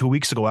half ago, 2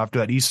 weeks ago, after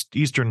that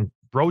Eastern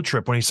road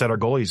trip, when he said our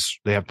goalies,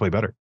 they have to play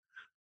better.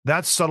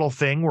 That subtle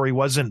thing where he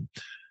wasn't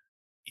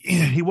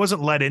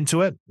led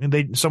into it.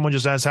 And someone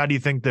just asked, how do you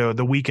think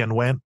the weekend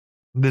went?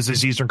 This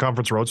is Eastern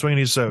Conference road swing. And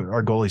he said,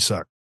 our goalies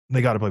suck.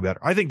 They got to play better.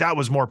 I think that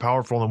was more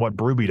powerful than what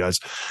Berube does.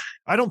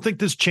 I don't think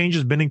this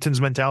changes Binnington's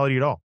mentality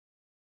at all.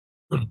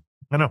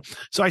 I know.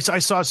 So I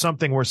saw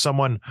something where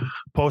someone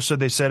posted,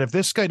 they said, if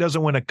this guy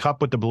doesn't win a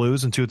cup with the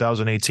Blues in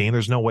 2018,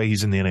 there's no way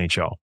he's in the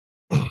NHL.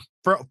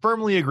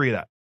 Firmly agree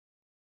that.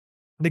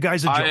 The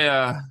guy's a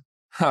joke.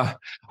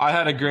 I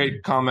had a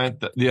great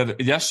comment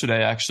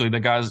yesterday. Actually, the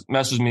guys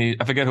messaged me.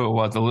 I forget who it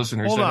was. The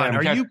listeners. Hold on.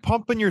 Are you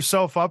pumping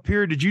yourself up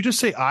here? Did you just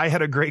say I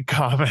had a great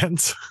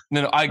comment?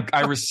 No.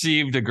 I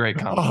received a great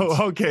comment.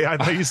 Oh, okay. I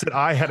thought you said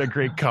I had a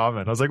great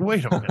comment. I was like,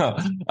 wait a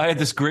minute. I had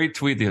this great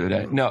tweet the other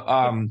day.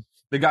 No.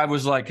 The guy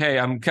was like, hey,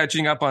 I'm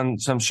catching up on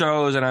some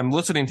shows and I'm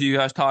listening to you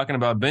guys talking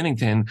about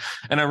Binnington.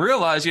 And I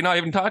realized you're not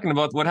even talking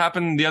about what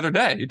happened the other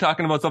day. You're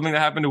talking about something that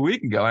happened a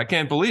week ago. I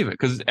can't believe it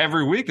because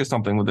every week is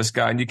something with this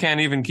guy and you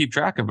can't even keep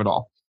track of it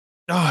all.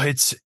 Oh,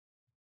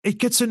 it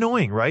gets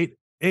annoying, right?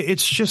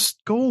 It's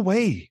just go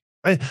away.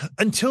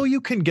 Until you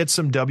can get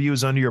some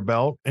W's under your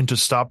belt and to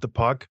stop the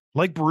puck,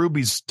 like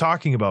Berube's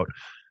talking about.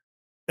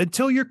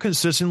 Until you're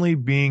consistently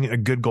being a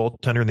good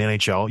goaltender in the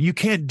NHL, you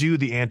can't do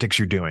the antics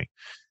you're doing.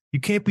 You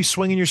can't be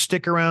swinging your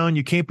stick around.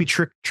 You can't be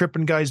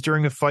tripping guys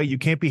during a fight. You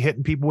can't be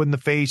hitting people in the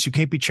face. You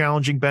can't be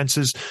challenging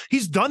benches.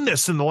 He's done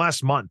this in the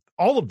last month.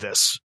 All of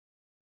this.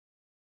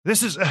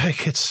 This is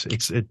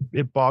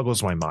it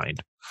boggles my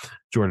mind.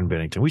 Jordan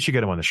Binnington. We should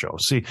get him on the show.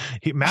 See,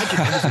 imagine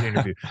him as an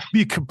interview.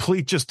 Be a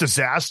complete just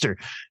disaster.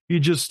 You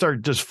just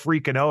start just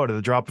freaking out at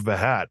the drop of a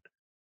hat.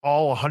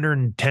 All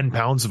 110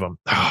 pounds of him.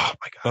 Oh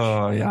my God.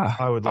 Oh yeah.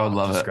 I would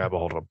love to grab a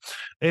hold of him.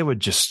 It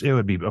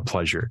would be a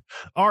pleasure.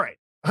 All right.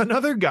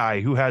 Another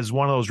guy who has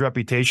one of those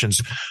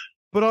reputations,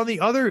 but on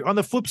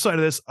the flip side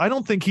of this, I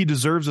don't think he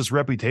deserves this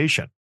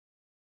reputation.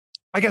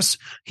 I guess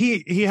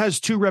he has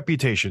two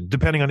reputations,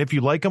 depending on if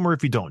you like him or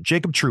if you don't.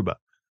 Jacob Trouba.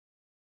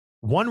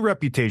 One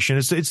reputation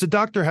is it's the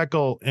Dr.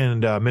 Jekyll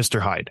and Mr.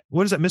 Hyde.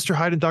 What is that? Mr.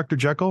 Hyde and Dr.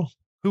 Jekyll?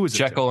 Who is it?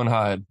 Jekyll and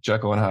Hyde.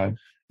 Jekyll and Hyde.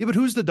 Yeah, but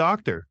who's the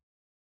doctor?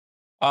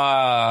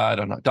 I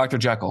don't know. Dr.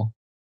 Jekyll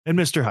and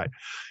Mr. Hyde.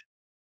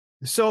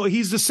 So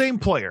he's the same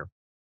player,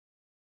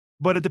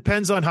 but it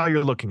depends on how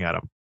you're looking at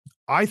him.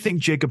 I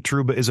think Jacob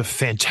Trouba is a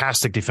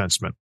fantastic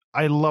defenseman.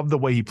 I love the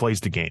way he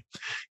plays the game.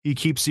 He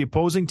keeps the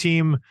opposing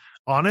team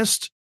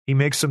honest. He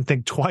makes them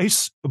think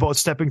twice about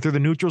stepping through the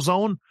neutral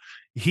zone.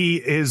 He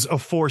is a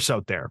force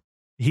out there.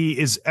 He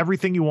is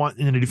everything you want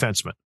in a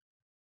defenseman,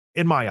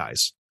 in my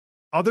eyes.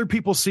 Other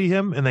people see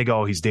him and they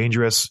go, he's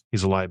dangerous.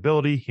 He's a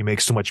liability. He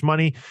makes too much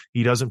money.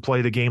 He doesn't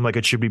play the game like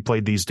it should be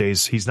played these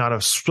days. He's not a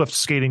swift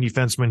skating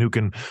defenseman who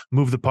can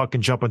move the puck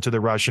and jump into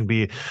the rush and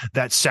be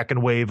that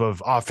second wave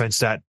of offense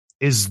that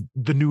is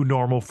the new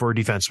normal for a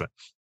defenseman.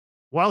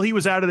 Well, he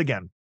was at it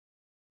again.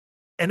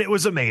 And it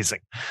was amazing.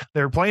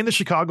 They were playing the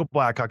Chicago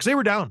Blackhawks. They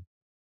were down.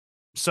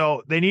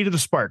 So they needed a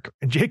spark.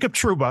 And Jacob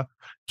Trouba,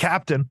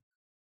 captain,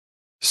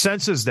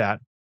 senses that.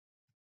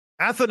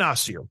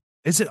 Athanasiou.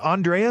 Is it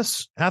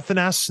Andreas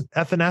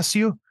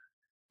Athanasiou?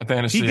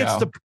 He gets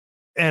the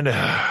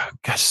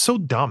gosh, so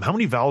dumb. How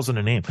many vowels in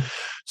a name?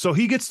 So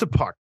he gets the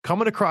puck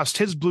coming across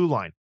his blue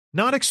line,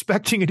 not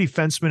expecting a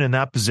defenseman in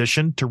that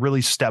position to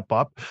really step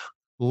up,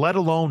 let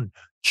alone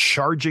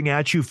charging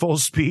at you full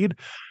speed.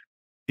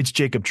 It's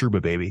Jacob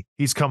Trouba, baby.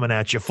 He's coming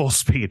at you full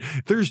speed.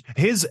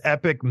 His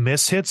epic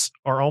miss hits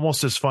are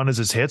almost as fun as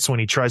his hits when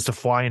he tries to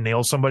fly and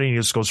nail somebody and he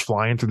just goes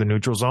flying through the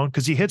neutral zone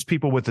because he hits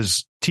people with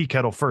his tea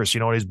kettle first,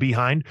 his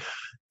behind.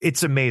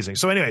 It's amazing.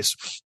 So anyways,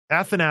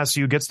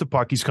 Athanasiou gets the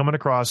puck. He's coming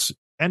across,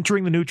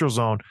 entering the neutral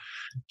zone,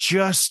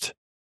 just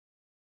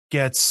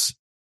gets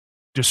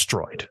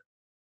destroyed.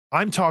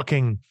 I'm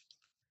talking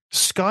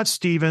Scott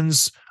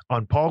Stevens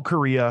on Paul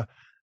Kariya.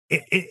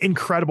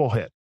 Incredible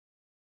hit.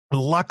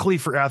 Luckily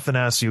for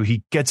Athanasiou,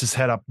 he gets his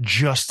head up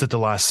just at the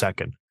last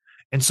second.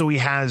 And so he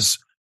has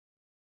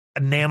a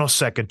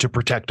nanosecond to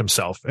protect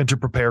himself and to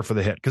prepare for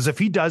the hit. Because if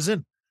he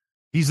doesn't,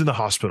 he's in the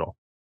hospital.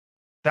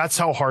 That's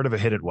how hard of a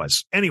hit it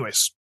was.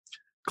 Anyways,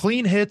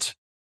 clean hit,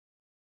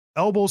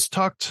 elbows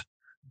tucked,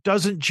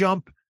 doesn't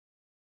jump,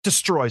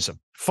 destroys him.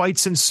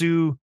 Fights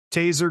ensue.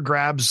 Taser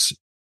grabs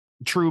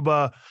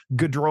Trouba,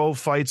 Gaudreau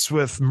fights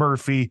with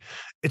Murphy.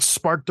 It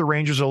sparked the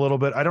Rangers a little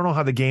bit. I don't know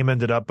how the game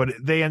ended up, but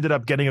they ended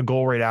up getting a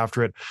goal right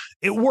after it.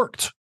 It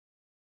worked.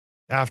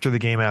 After the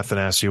game,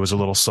 Athanasiou was a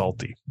little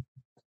salty.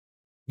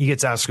 He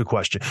gets asked a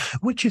question.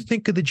 What'd you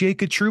think of the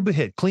Jacob Trouba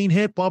hit? Clean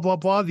hit, blah, blah,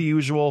 blah, the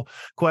usual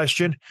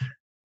question.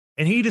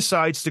 And he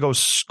decides to go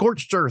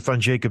scorched earth on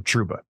Jacob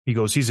Trouba. He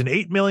goes, he's an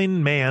 8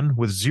 million man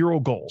with 0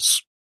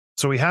 goals.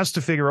 So he has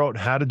to figure out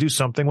how to do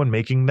something when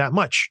making that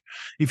much.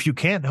 If you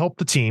can't help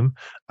the team,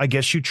 I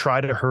guess you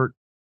try to hurt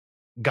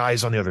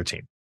guys on the other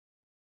team.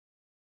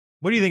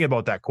 What do you think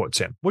about that quote,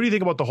 Sam? What do you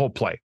think about the whole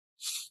play?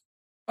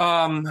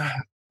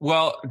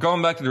 Well,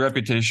 going back to the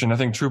reputation, I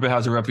think Trouba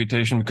has a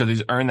reputation because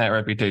he's earned that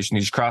reputation.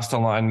 He's crossed the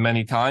line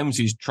many times.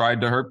 He's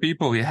tried to hurt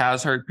people. He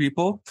has hurt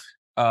people.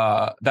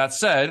 That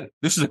said,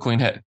 this is a clean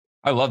hit.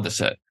 I love this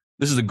hit.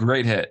 This is a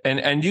great hit.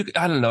 And you,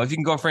 I don't know, if you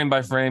can go frame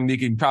by frame, you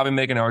can probably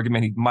make an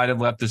argument he might have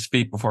left his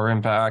feet before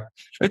impact.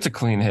 It's a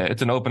clean hit.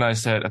 It's an open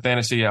ice hit.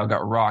 Athanasiou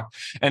got rocked.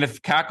 And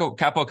if Capo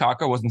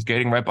Caco wasn't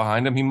skating right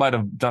behind him, he might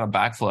have done a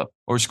backflip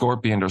or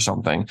scorpion or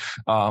something.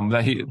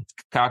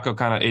 Caco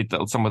kind of ate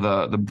some of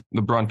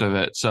the brunt of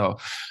it. So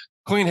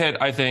clean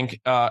hit, I think.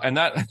 And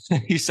that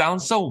he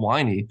sounds so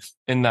whiny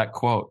in that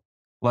quote.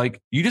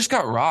 Like, you just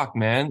got rocked,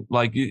 man.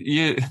 Like,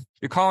 you're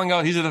calling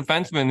out, he's a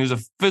defenseman who's a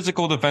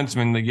physical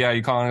defenseman. Like, yeah,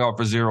 you're calling out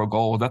for 0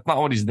 goals. That's not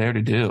what he's there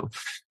to do.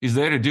 He's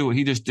there to do what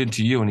he just did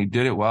to you, and he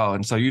did it well.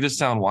 And so you just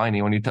sound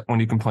whiny when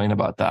you complain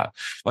about that.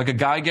 Like a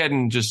guy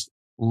getting just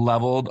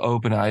leveled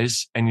open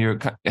ice,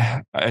 and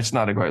it's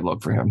not a great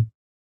look for him.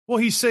 Well,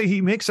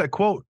 he makes that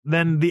quote.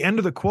 Then the end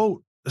of the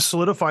quote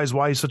solidifies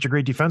why he's such a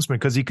great defenseman,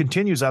 because he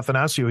continues,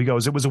 Athanasiou. He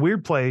goes, it was a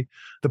weird play.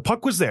 The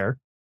puck was there.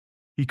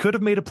 He could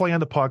have made a play on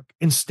the puck.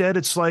 Instead,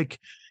 it's like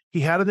he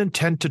had an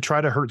intent to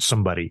try to hurt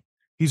somebody.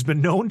 He's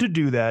been known to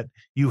do that.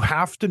 You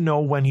have to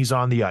know when he's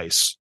on the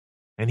ice.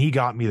 And he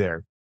got me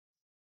there.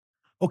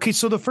 Okay,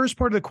 so the first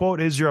part of the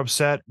quote is you're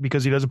upset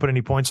because he doesn't put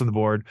any points on the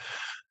board.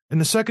 And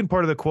the second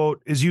part of the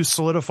quote is you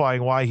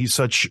solidifying why he's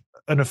such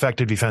an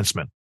effective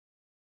defenseman.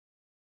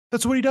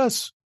 That's what he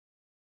does.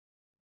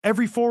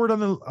 Every forward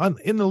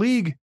in the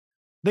league,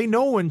 they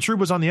know when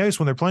Trouba's on the ice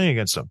when they're playing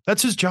against him.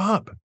 That's his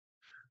job.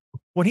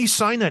 When he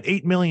signed that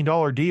 $8 million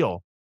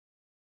deal,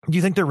 do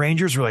you think the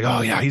Rangers were like,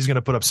 oh, yeah, he's going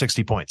to put up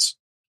 60 points?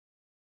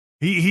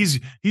 He's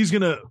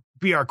going to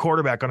be our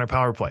quarterback on our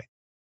power play.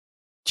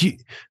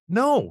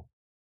 No,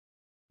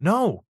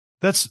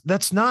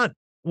 that's not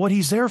what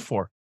he's there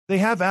for. They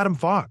have Adam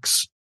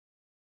Fox.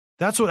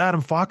 That's what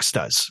Adam Fox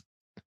does.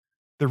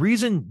 The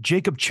reason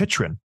Jacob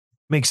Chychrun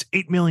makes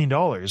 $8 million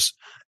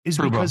is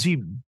because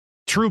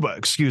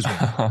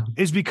Trouba,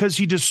 is because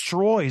he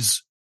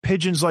destroys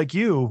pigeons like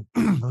you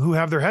who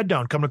have their head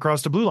down coming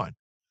across the blue line.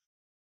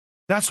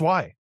 That's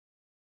why.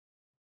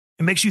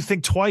 It makes you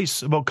think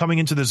twice about coming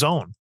into the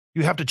zone.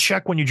 You have to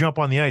check when you jump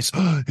on the ice.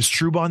 Is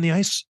Trouba on the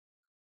ice?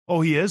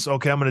 Oh, he is?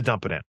 Okay, I'm going to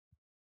dump it in.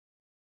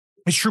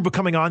 Is Trouba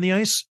coming on the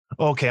ice?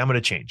 Okay, I'm going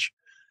to change.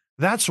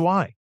 That's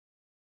why.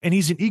 And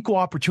he's an equal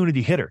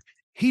opportunity hitter.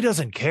 He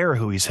doesn't care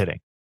who he's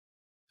hitting.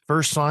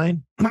 First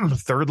line,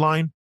 third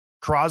line,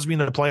 Crosby in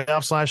the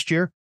playoffs last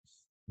year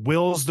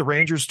wills the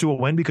Rangers to a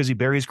win because he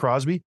buries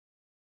Crosby.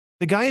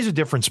 The guy is a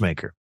difference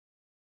maker.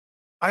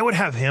 I would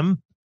have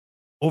him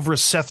over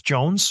Seth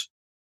Jones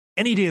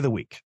any day of the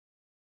week.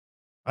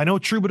 I know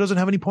Trouba doesn't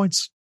have any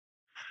points.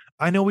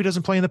 I know he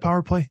doesn't play in the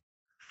power play.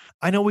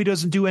 I know he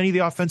doesn't do any of the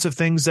offensive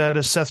things that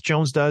a Seth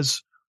Jones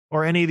does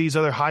or any of these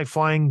other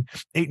high-flying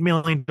 $8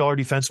 million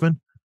defensemen.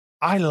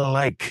 I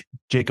like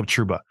Jacob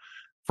Trouba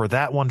for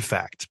that one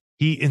fact.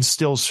 He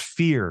instills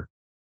fear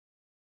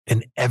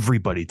in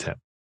everybody, Tim.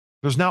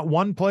 There's not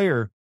one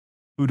player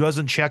who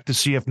doesn't check to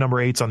see if number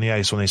 8's on the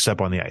ice when they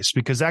step on the ice,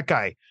 because that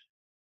guy,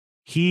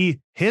 he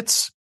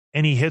hits,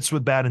 and he hits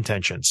with bad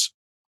intentions.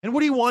 And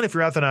what do you want if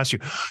you're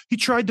Athanasiou? He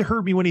tried to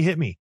hurt me when he hit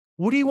me.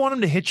 What do you want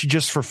him to hit you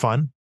just for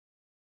fun?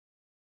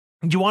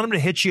 Do you want him to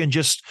hit you and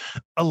just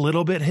a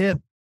little bit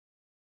hit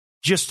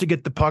just to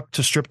get the puck,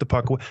 to strip the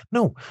puck away?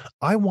 No,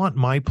 I want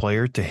my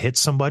player to hit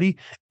somebody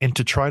and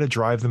to try to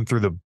drive them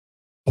through the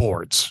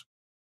boards.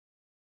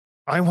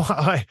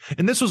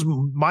 And this was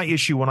my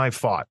issue when I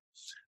fought.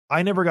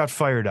 I never got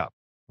fired up.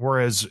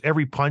 Whereas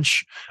every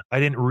punch, I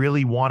didn't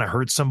really want to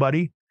hurt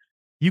somebody.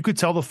 You could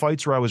tell the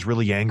fights where I was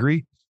really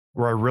angry,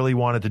 where I really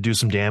wanted to do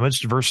some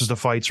damage, versus the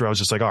fights where I was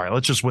just like, all right,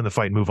 let's just win the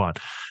fight and move on.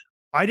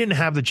 I didn't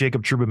have the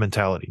Jacob Trouba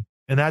mentality.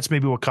 And that's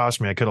maybe what cost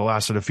me. I could have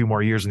lasted a few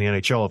more years in the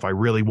NHL if I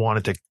really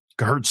wanted to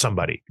hurt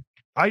somebody.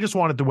 I just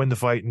wanted to win the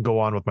fight and go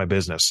on with my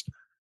business.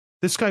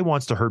 This guy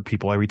wants to hurt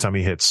people every time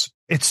he hits.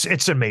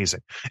 It's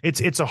amazing.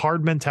 It's a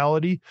hard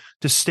mentality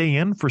to stay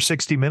in for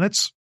 60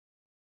 minutes.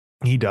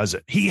 He does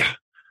it.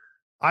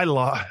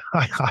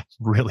 I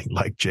really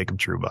like Jacob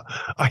Trouba.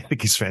 I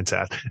think he's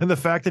fantastic. And the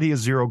fact that he has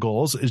 0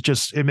 goals is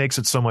just, it makes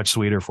it so much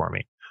sweeter for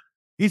me.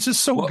 He's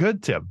just so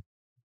good, Tim.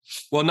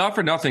 Well, not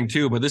for nothing,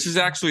 too, but this is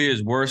actually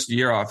his worst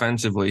year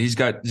offensively. He's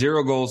got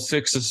 0 goals,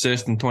 6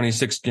 assists in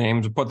 26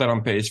 games. We'll put that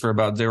on pace for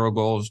about 0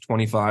 goals,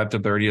 25 to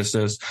 30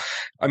 assists.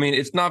 I mean,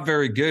 it's not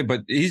very good,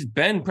 but he's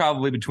been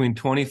probably between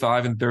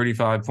 25 and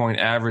 35 point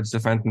average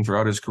defenseman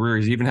throughout his career.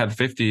 He's even had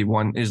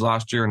 51 his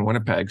last year in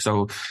Winnipeg.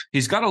 So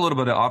he's got a little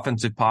bit of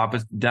offensive pop.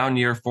 It's down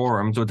year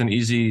for him. So it's an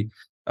easy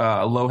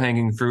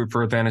low-hanging fruit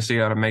for a fantasy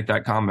to make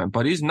that comment,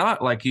 but he's not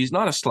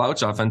a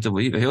slouch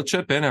offensively either. He'll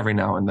chip in every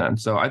now and then.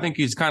 So I think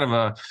he's kind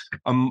of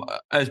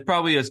as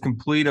probably as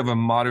complete of a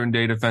modern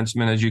day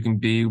defenseman as you can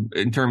be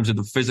in terms of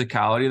the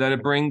physicality that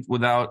it brings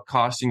without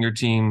costing your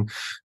team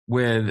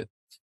because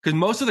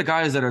most of the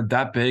guys that are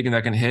that big and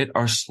that can hit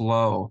are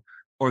slow,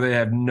 or they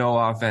have no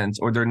offense,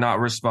 or they're not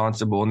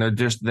responsible, and they're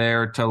just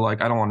there to I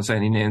don't want to say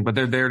any names, but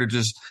they're there to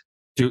just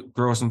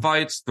throw some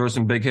fights, throw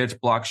some big hits,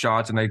 block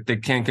shots, and they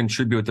can't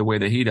contribute the way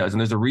that he does.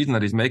 And there's a reason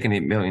that he's making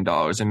 $8 million.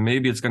 And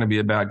maybe it's going to be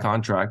a bad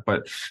contract,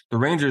 but the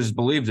Rangers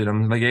believed in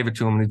him. They gave it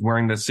to him. He's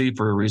wearing the C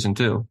for a reason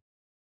too.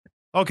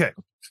 Okay.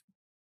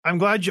 I'm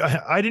glad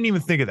I didn't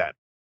even think of that.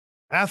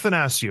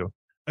 Athanasiou,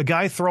 a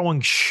guy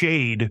throwing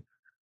shade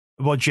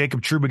about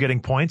Jacob Trouba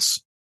getting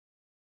points.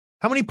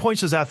 How many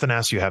points does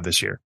Athanasiou have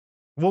this year?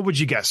 What would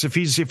you guess if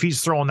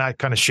he's throwing that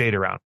kind of shade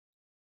around?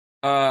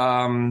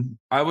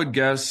 I would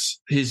guess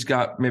he's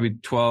got maybe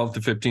 12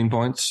 to 15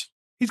 points.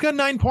 He's got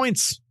 9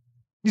 points.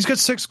 He's got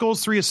 6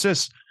 goals, 3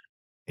 assists.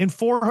 In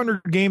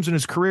 400 games in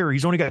his career,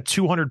 he's only got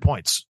 200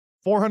 points.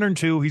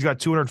 402, he's got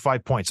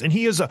 205 points. And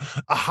he is a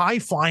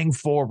high-flying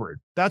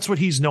forward. That's what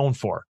he's known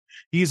for.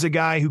 He's a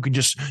guy who can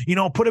just,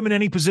 put him in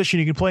any position.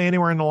 He can play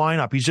anywhere in the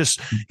lineup.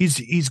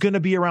 He's going to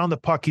be around the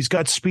puck. He's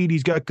got speed.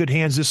 He's got good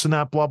hands, this and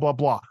that, blah, blah,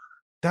 blah.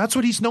 That's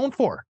what he's known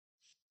for.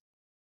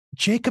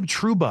 Jacob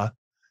Trouba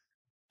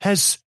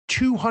has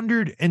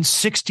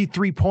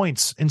 263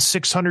 points in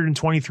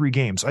 623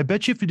 games. I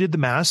bet you if you did the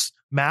math,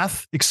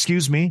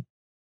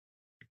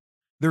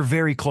 they're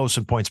very close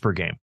in points per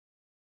game.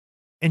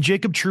 And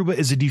Jacob Trouba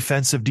is a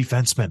defensive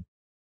defenseman.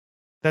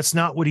 That's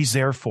not what he's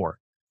there for.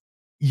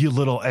 You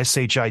little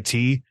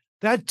SHIT.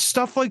 That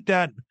stuff like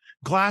that,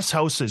 glass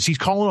houses. He's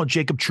calling out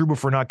Jacob Trouba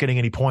for not getting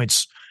any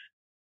points.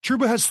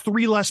 Trouba has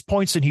 3 less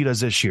points than he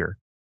does this year.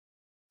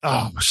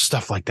 Oh,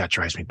 stuff like that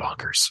drives me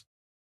bonkers.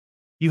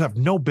 You have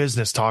no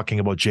business talking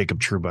about Jacob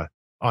Trouba,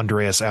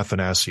 Andreas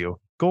Athanasiou.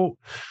 Go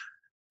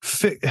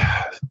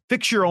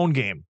fix your own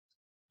game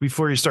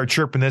before you start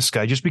chirping this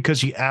guy, just because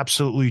he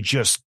absolutely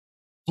just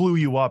blew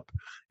you up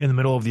in the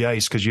middle of the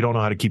ice because you don't know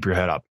how to keep your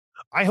head up.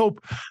 I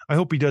hope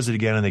he does it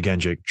again and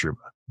again, Jacob Trouba.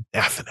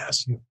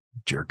 Athanasiou,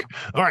 jerk.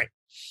 All right,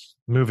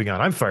 moving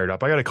on. I'm fired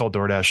up. I got to call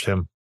DoorDash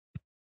Tim,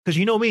 because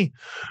you know me.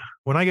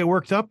 When I get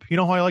worked up, you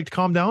know how I like to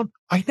calm down?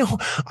 I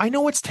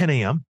know it's 10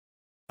 a.m.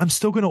 I'm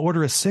still going to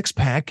order a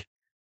 6-pack.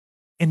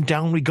 And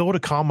down we go to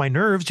calm my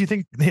nerves. Do you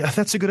think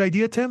that's a good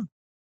idea, Tim?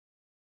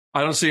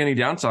 I don't see any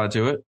downside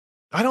to it.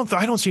 I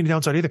don't see any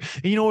downside either.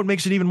 And you know what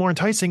makes it even more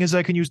enticing is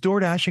I can use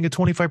DoorDash and get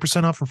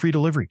 25% off for free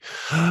delivery.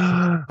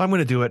 I'm going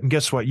to do it. And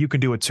guess what? You can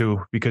do it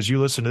too, because you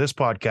listen to this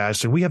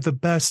podcast and we have the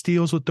best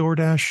deals with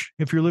DoorDash.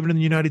 If you're living in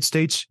the United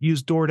States,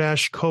 use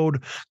DoorDash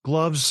code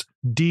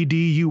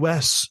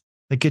GLOVESDDUS.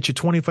 That gets you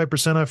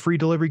 25% off free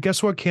delivery.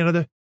 Guess what,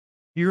 Canada?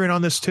 You're in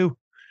on this too.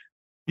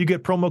 You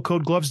get promo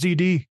code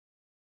GLOVESDD.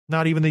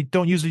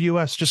 Don't use the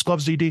US, just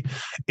GlovesDD.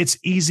 It's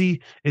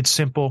easy. It's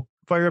simple.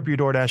 Fire up your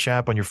DoorDash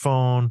app on your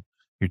phone,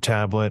 your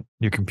tablet,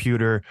 your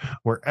computer,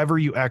 wherever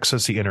you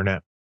access the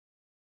internet.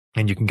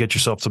 And you can get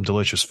yourself some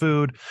delicious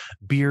food,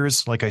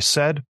 beers, like I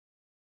said,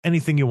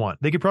 anything you want.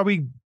 They could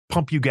probably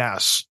pump you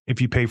gas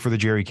if you pay for the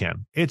jerry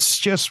can. It's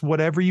just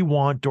whatever you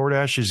want.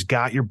 DoorDash has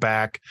got your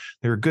back.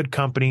 They're a good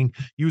company.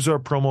 Use our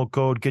promo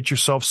code. Get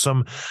yourself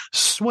some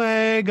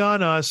swag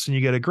on us and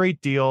you get a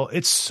great deal.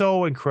 It's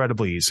so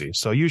incredibly easy.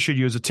 So you should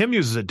use it. Tim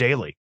uses it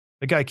daily.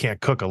 The guy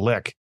can't cook a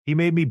lick. He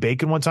made me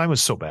bacon one time. It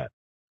was so bad.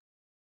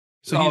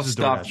 So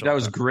stop. That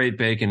was great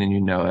bacon and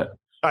you know it.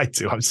 I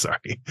do. I'm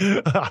sorry. All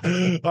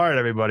right,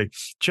 everybody.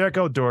 Check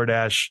out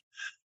DoorDash.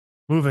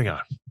 Moving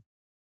on.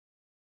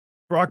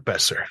 Brock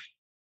Boeser.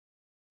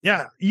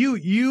 Yeah, you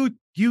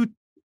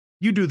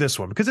do this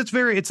one because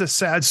it's a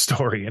sad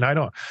story, and I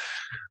don't.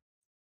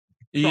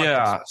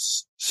 Yeah.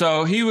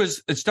 So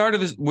it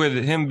started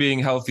with him being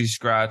healthy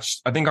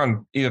scratched, I think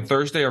on either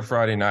Thursday or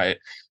Friday night.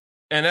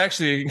 And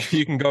actually,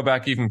 you can go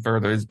back even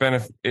further.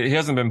 He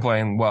hasn't been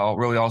playing well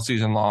really all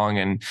season long.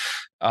 And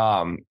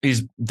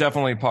he's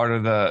definitely part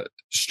of the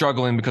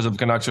struggling because of the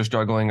Canucks are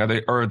struggling.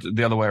 Or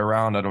the other way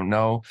around? I don't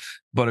know.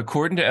 But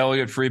according to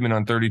Elliot Friedman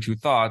on 32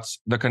 Thoughts,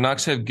 the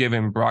Canucks have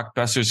given Brock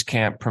Boeser's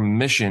camp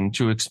permission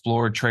to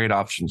explore trade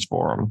options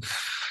for him,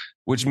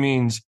 which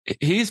means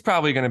he's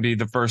probably going to be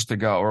the first to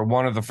go or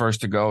one of the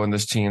first to go in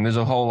this team. There's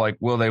a whole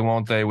will they,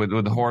 won't they with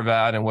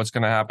Horvat and what's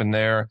going to happen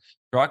there.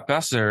 Brock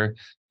Boeser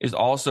is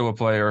also a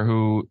player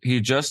who he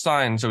just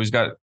signed. So he's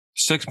got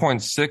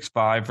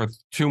 6.65 for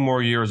 2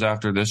 more years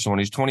after this one.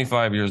 He's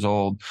 25 years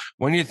old.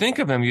 When you think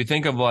of him, you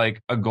think of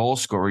a goal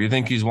scorer. You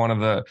think he's one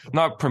of the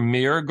not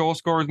premier goal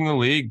scorers in the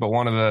league, but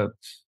one of the,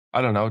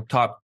 I don't know,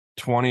 top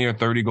 20 or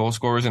 30 goal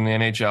scorers in the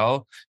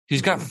NHL.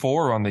 He's got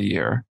 4 on the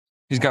year.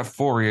 He's got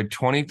 4. He had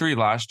 23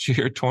 last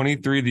year,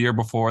 23 the year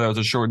before. That was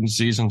a shortened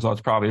season, so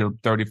it's probably a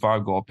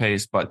 35 goal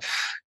pace. But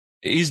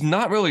he's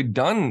not really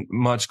done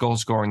much goal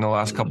scoring the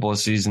last couple of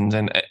seasons.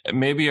 And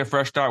maybe a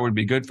fresh start would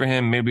be good for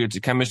him. Maybe it's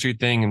a chemistry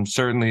thing. And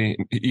certainly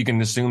you can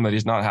assume that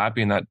he's not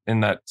happy in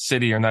that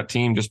city or in that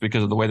team just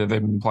because of the way that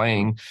they've been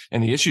playing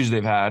and the issues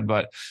they've had.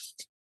 But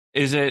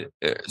is it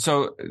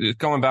so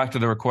going back to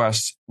the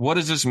request, what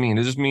does this mean?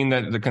 Does this mean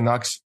that the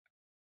Canucks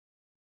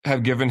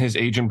have given his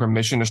agent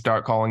permission to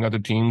start calling other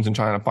teams and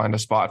trying to find a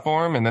spot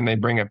for him, and then they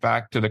bring it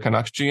back to the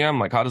Canucks GM?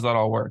 Like, how does that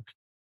all work?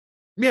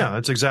 Yeah,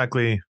 that's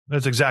exactly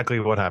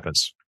what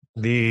happens.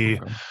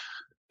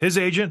 His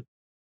agent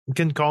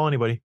can call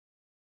anybody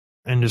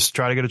and just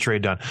try to get a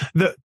trade done.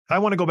 I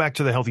want to go back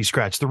to the healthy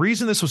scratch. The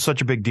reason this was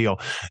such a big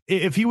deal,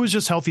 if he was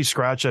just healthy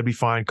scratch, that'd be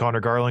fine.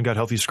 Connor Garland got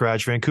healthy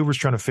scratch. Vancouver's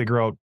trying to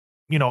figure out,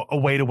 a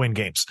way to win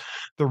games.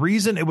 The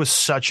reason it was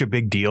such a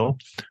big deal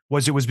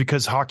was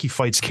because Hockey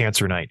Fights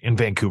Cancer Night in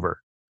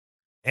Vancouver.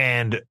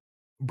 And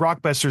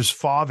Brock Boeser's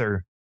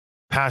father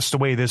passed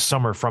away this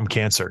summer from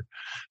cancer.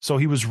 So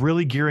he was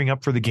really gearing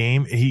up for the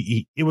game.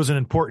 It was an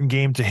important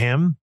game to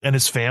him and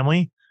his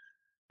family.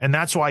 And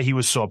that's why he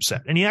was so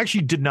upset. And he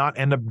actually did not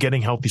end up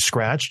getting healthy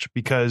scratched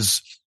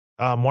because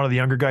one of the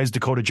younger guys,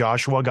 Dakota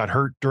Joshua, got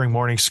hurt during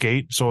morning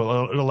skate.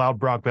 So it allowed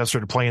Brock Boeser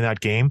to play in that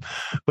game,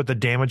 but the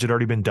damage had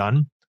already been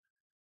done.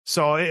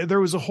 So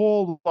there was a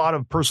whole lot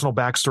of personal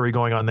backstory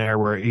going on there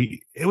where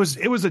it was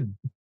a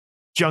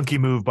junky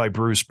move by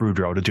Bruce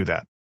Boudreau to do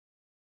that.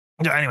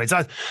 Anyways,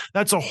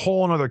 that's a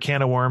whole another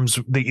can of worms.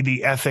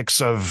 The ethics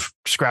of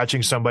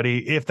scratching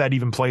somebody, if that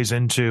even plays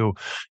into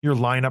your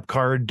lineup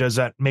card, does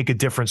that make a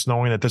difference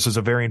knowing that this is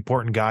a very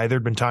important guy?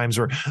 There've been times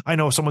where I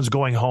know someone's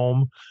going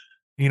home,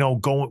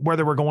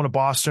 whether we're going to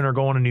Boston or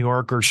going to New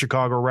York or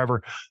Chicago or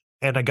wherever,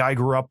 and a guy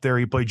grew up there,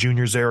 he played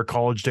juniors there,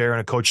 college there, and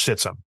a coach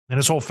sits him. And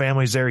his whole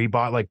family's there. He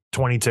bought like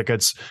 20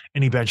 tickets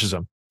and he benches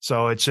them.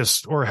 So it's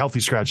just, or healthy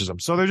scratches them.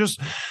 So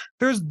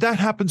that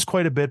happens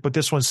quite a bit, but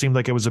this one seemed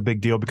like it was a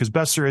big deal because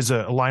Boeser is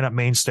a lineup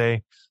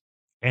mainstay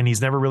and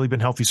he's never really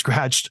been healthy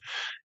scratched,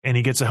 and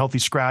he gets a healthy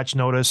scratch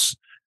notice,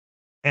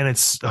 and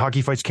it's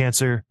Hockey Fights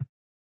Cancer,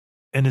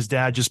 and his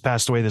dad just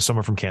passed away this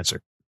summer from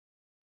cancer.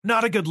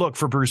 Not a good look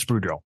for Bruce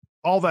Boudreau.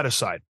 All that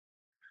aside,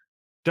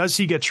 does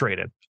he get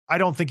traded? I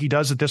don't think he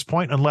does at this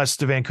point, unless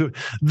the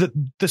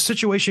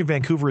situation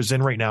Vancouver is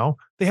in right now,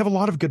 they have a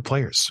lot of good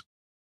players.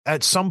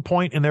 At some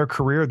point in their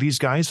career, these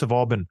guys have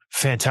all been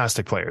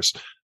fantastic players.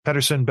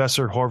 Pettersson,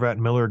 Boeser, Horvat,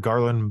 Miller,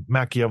 Garland,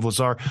 Makiev,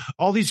 Lazar,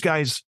 all these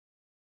guys,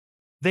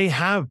 they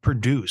have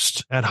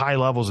produced at high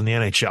levels in the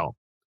NHL.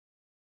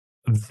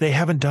 They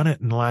haven't done it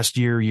in the last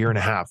year and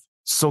a half.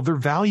 So their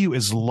value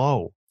is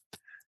low.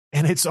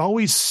 And it's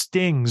always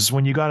stings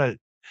when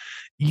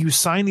you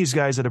sign these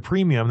guys at a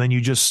premium, then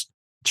you just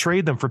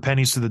trade them for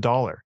pennies to the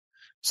dollar.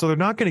 So they're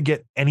not going to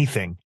get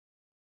anything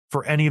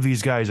for any of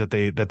these guys that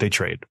they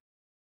trade.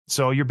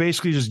 So you're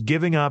basically just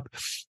giving up.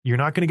 You're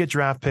not going to get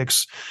draft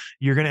picks.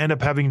 You're going to end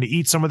up having to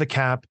eat some of the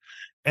cap,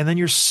 and then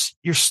you're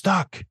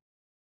stuck.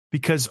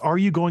 Because are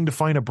you going to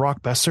find a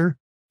Brock Boeser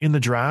in the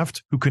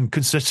draft who can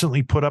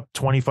consistently put up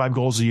 25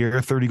 goals a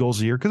year, 30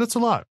 goals a year? Because that's a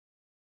lot.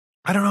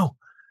 I don't know.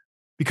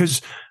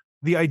 Because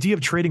the idea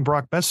of trading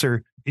Brock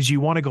Boeser is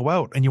you want to go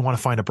out and you want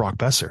to find a Brock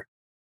Boeser.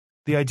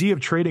 The idea of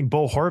trading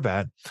Bo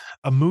Horvat,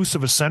 a moose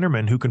of a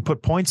centerman who can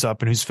put points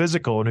up and who's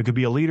physical and who could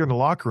be a leader in the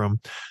locker room,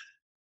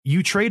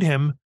 you trade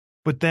him,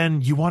 but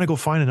then you want to go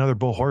find another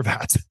Bo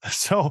Horvat.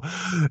 So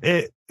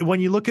when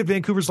you look at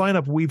Vancouver's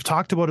lineup, we've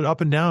talked about it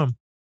up and down.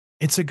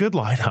 It's a good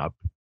lineup.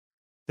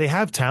 They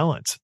have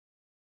talent.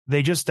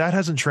 That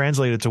hasn't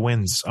translated to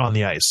wins on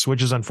the ice,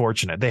 which is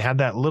unfortunate. They had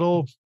that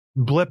little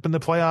blip in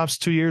the playoffs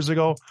 2 years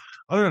ago.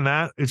 Other than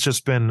that, it's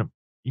just been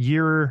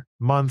year,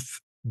 month,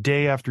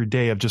 day after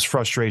day of just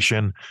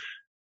frustration.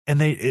 And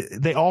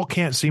they all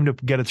can't seem to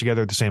get it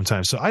together at the same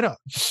time. So I don't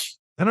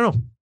know.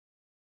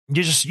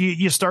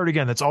 You start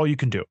again. That's all you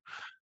can do.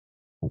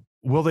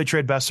 Will they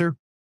trade Boeser?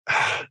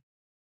 I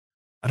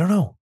don't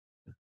know.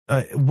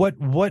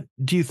 What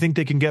do you think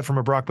they can get from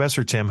a Brock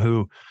Boeser, Tim,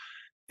 who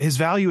his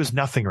value is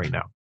nothing right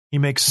now? He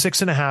makes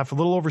 6.5, a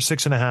little over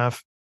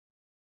 6.5.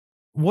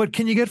 What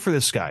can you get for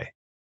this guy?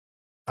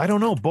 I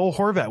don't know. Bo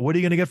Horvat, what are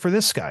you going to get for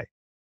this guy?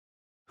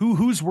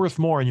 Who's worth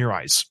more in your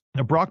eyes?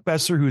 A Brock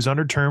Boeser who's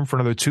under term for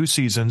another 2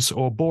 seasons,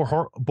 or Bo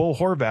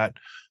Horvat,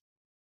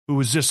 who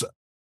was just,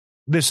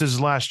 this is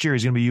last year.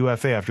 He's going to be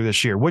UFA after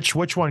this year. Which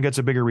one gets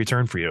a bigger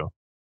return for you?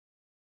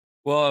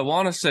 Well, I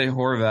want to say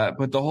Horvat,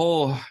 but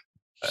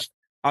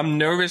I'm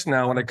nervous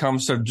now when it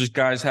comes to just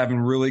guys having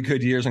really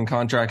good years in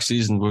contract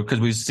seasons, because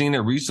we've seen it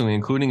recently,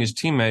 including his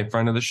teammate,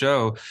 friend of the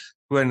show,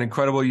 who had an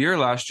incredible year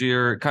last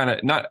year, kind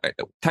of not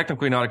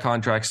technically not a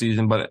contract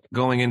season, but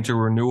going into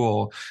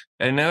renewal.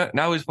 And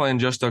now he's playing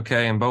just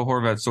okay. And Bo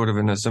Horvat's sort of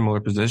in a similar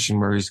position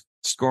where he's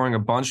scoring a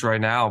bunch right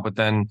now, but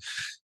then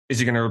is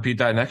he going to repeat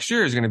that next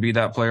year? Is he going to be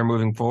that player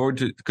moving forward?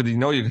 Because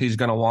he's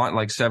going to want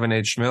like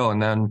 7-8 schmil,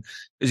 and then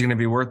is he going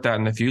to be worth that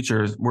in the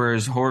future?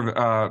 Whereas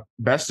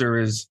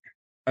Boeser is,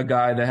 a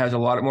guy that has a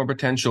lot more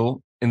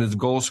potential in his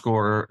goal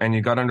scorer, and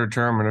you got under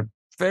term and a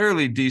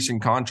fairly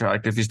decent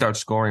contract if he starts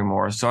scoring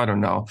more. So I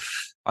don't know.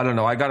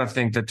 I got to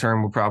think that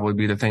term will probably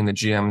be the thing that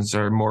GMs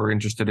are more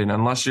interested in,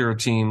 unless you're a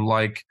team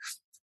like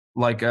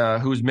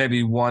who's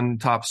maybe one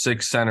top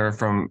 6 center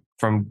from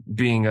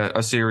being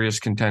a serious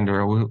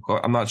contender.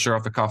 I'm not sure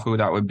off the cuff who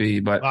that would be,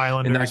 but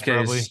Islanders, in that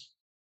case, probably.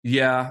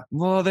 Yeah.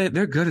 Well,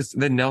 they're good.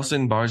 The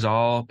Nelson,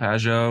 Barzal,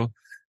 Pajot.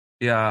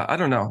 Yeah, I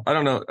don't know.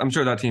 I'm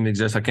sure that team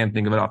exists. I can't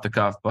think of it off the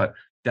cuff, but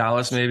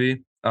Dallas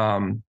maybe.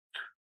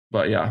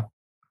 But yeah.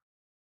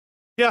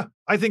 Yeah,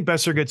 I think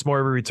Besser gets more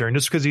of a return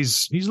just because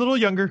he's a little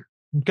younger.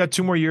 Got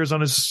 2 more years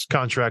on his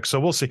contract, so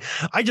we'll see.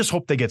 I just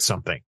hope they get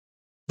something.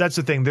 That's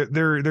the thing.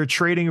 They're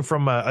trading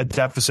from a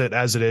deficit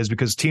as it is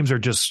because teams are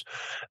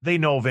they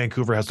know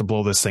Vancouver has to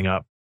blow this thing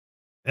up,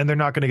 and they're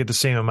not going to get the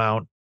same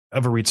amount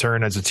of a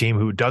return as a team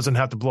who doesn't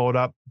have to blow it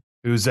up.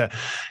 Who's that?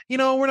 We're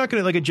not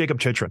going to like a Jacob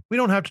Chychrun. We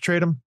don't have to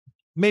trade him.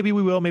 Maybe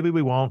we will. Maybe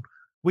we won't.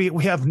 We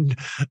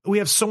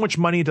have so much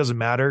money it doesn't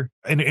matter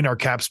in our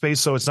cap space.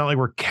 So it's not like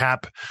we're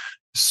cap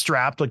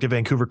strapped like the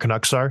Vancouver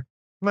Canucks are.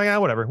 I'm like,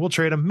 whatever. We'll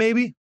trade him.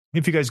 Maybe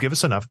if you guys give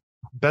us enough.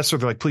 Best, they're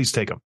like, please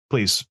take him.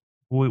 Please.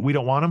 We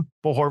don't want him.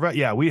 Bo Horvat.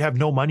 Yeah, we have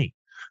no money.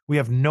 We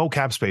have no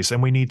cap space,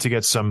 and we need to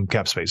get some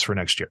cap space for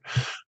next year.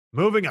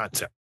 Moving on,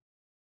 Tim.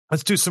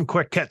 Let's do some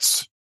quick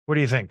hits. What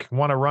do you think?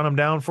 Want to run them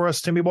down for us,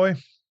 Timmy boy?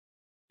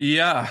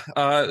 Yeah.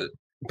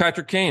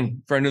 Patrick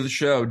Kane, friend of the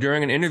show,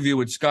 during an interview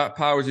with Scott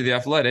Powers of The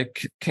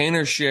Athletic,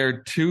 Kaner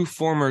shared 2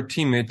 former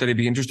teammates that he'd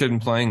be interested in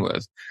playing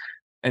with.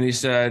 And he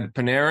said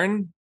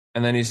Panarin,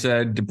 and then he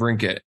said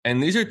DeBrincat.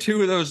 And these are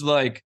 2 of those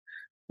like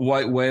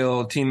white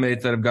whale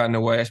teammates that have gotten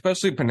away,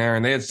 especially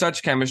Panarin. They had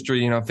such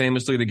chemistry,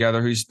 famously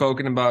together. He's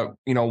spoken about,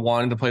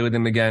 wanting to play with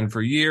him again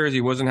for years. He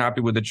wasn't happy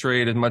with the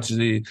trade as much as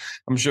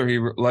I'm sure he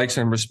likes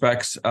and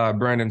respects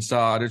Brandon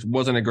Saad. It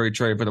wasn't a great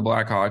trade for the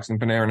Blackhawks, and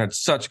Panarin had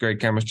such great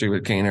chemistry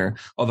with Kaner,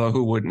 although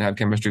who wouldn't have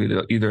chemistry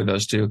with either of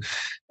those 2?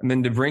 And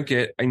then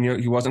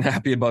DeBrincat, he wasn't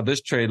happy about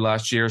this trade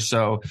last year.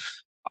 So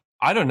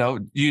I don't know.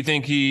 Do you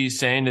think he's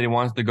saying that he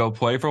wants to go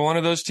play for one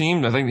of those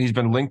teams? I think he's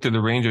been linked to the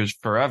Rangers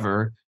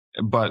forever.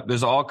 But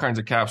there's all kinds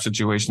of cap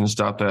situation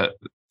stuff that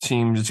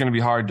teams, it's going to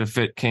be hard to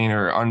fit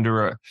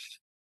Kaner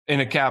in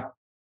a cap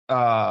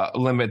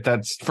limit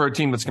that's for a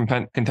team that's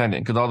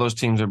contending, because all those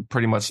teams are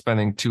pretty much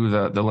spending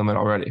to the limit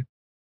already.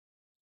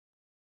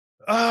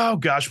 Oh,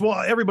 gosh. Well,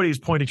 everybody's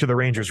pointing to the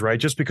Rangers, right?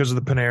 Just because of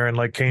the Panarin,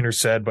 like Kaner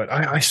said. But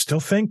I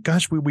still think,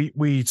 gosh,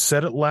 we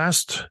said it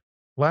last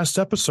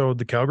episode,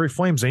 the Calgary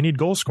Flames, they need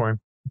goal scoring.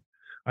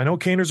 I know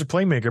Kaner's a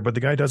playmaker, but the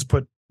guy does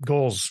put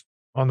goals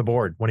on the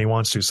board when he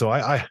wants to. So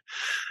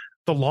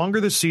the longer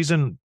the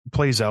season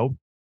plays out,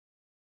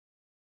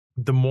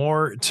 the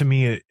more, to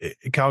me,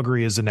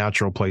 Calgary is a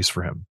natural place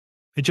for him.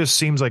 It just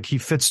seems like he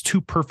fits too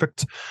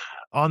perfect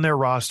on their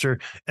roster.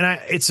 And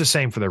it's the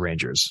same for the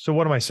Rangers. So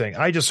what am I saying?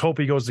 I just hope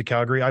he goes to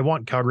Calgary. I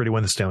want Calgary to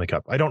win the Stanley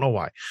Cup. I don't know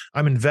why.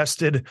 I'm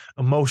invested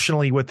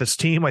emotionally with this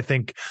team. I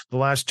think the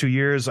last 2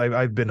 years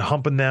I've been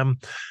humping them.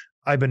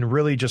 I've been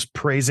really just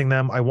praising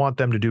them. I want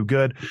them to do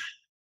good.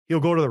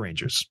 He'll go to the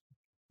Rangers.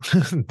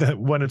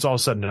 When it's all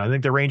said and done. I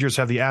think the Rangers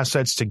have the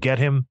assets to get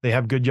him. They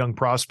have good young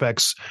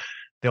prospects.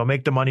 They'll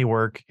make the money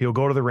work. He'll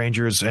go to the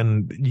Rangers,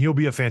 and he'll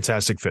be a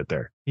fantastic fit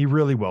there. He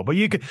really will. But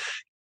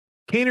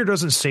Kaner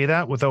doesn't say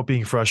that without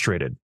being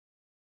frustrated.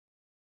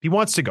 He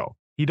wants to go.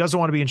 He doesn't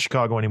want to be in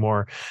Chicago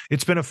anymore.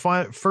 It's been a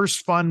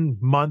first fun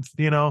month,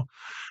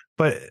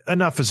 but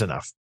enough is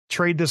enough.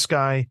 Trade this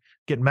guy,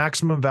 get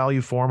maximum value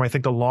for him. I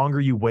think the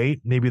longer you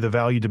wait, maybe the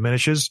value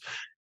diminishes.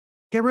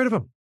 Get rid of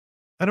him.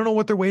 I don't know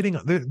what they're waiting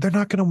on. They're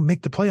not going to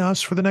make the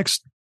playoffs for the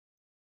next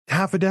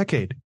half a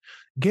decade.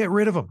 Get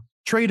rid of him.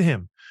 Trade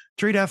him.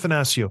 Trade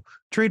Athanasio.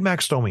 Trade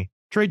Max Domi.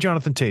 Trade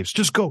Jonathan Taves.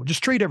 Just go.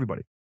 Just trade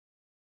everybody.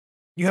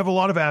 You have a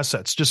lot of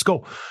assets. Just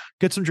go.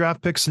 Get some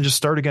draft picks and just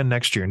start again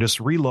next year and just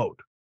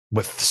reload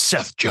with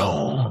Seth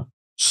Jones.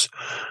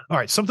 All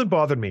right. Something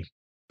bothered me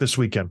this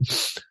weekend.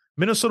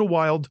 Minnesota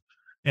Wild,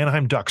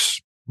 Anaheim Ducks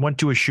went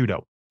to a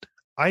shootout.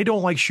 I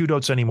don't like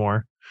shootouts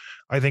anymore.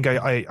 I think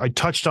I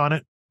touched on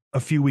it a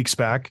few weeks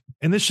back,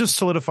 and this just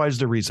solidifies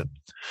the reason.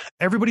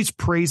 Everybody's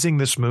praising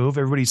this move.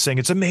 Everybody's saying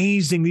it's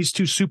amazing. These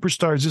 2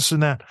 superstars, this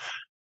and that.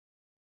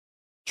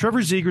 Trevor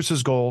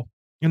Zegras' goal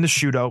in the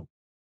shootout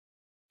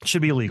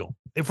should be illegal.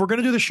 If we're going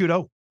to do the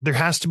shootout, there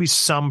has to be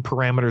some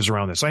parameters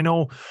around this. I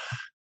know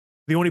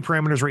the only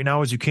parameters right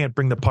now is you can't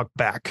bring the puck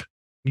back.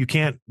 You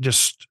can't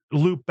just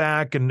loop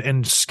back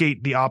and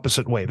skate the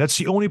opposite way. That's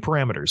the only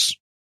parameters.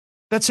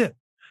 That's it.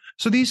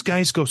 So these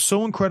guys go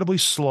so incredibly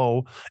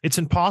slow. It's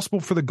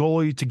impossible for the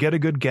goalie to get a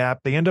good gap.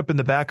 They end up in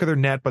the back of their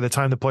net by the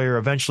time the player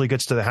eventually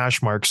gets to the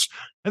hash marks,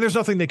 and there's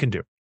nothing they can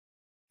do.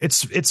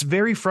 It's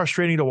very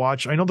frustrating to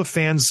watch. I know the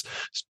fans,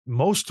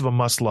 most of them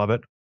must love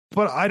it,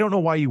 but I don't know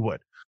why you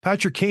would.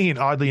 Patrick Kane,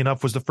 oddly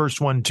enough, was the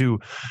first one to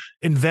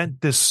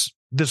invent this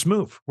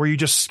move where you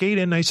just skate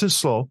in nice and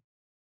slow.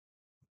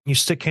 You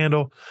stick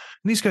handle,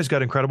 and these guys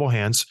got incredible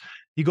hands.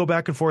 You go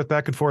back and forth,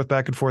 back and forth,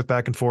 back and forth,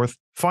 back and forth.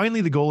 Finally,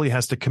 the goalie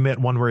has to commit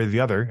one way or the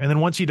other. And then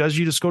once he does,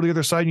 you just go to the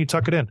other side and you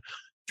tuck it in.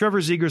 Trevor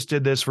Zegras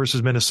did this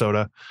versus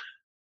Minnesota.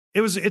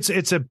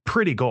 It's a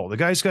pretty goal. The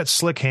guy's got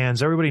slick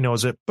hands. Everybody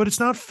knows it, but it's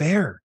not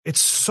fair. It's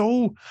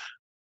so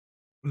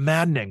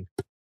maddening.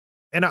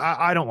 And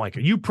I don't like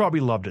it. You probably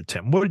loved it,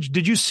 Tim.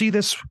 Did you see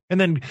this? And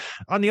then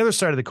on the other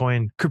side of the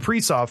coin,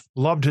 Kaprizov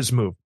loved his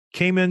move.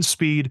 Came in,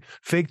 speed,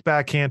 faked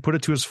backhand, put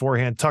it to his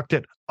forehand, tucked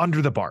it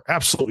under the bar.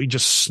 Absolutely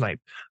just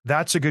sniped.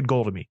 That's a good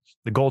goal to me.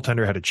 The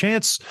goaltender had a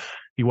chance.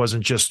 He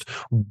wasn't just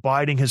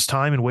biding his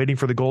time and waiting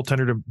for the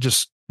goaltender to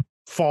just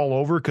fall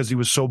over because he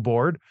was so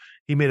bored.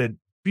 He made a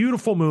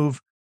beautiful move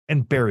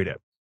and buried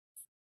it.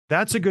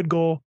 That's a good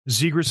goal.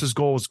 Zegras'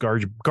 goal was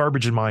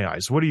garbage in my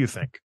eyes. What do you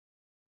think?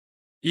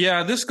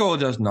 Yeah, this goal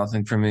does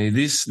nothing for me.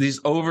 These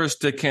over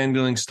stick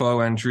handling,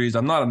 slow entries.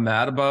 I'm not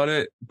mad about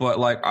it, but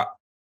like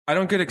I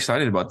don't get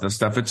excited about this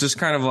stuff. It's just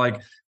kind of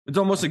like it's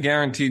almost a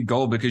guaranteed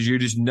goal because you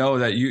just know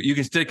that you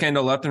can stick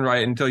handle left and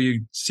right until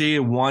you see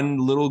one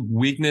little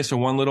weakness or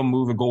one little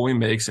move a goalie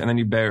makes, and then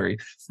you bury.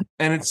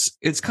 And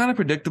it's kind of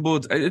predictable.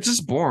 It's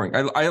just boring.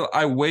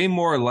 I way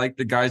more like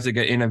the guys that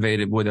get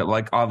innovative with it,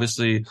 like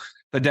obviously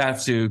the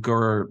Datsuk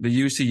or the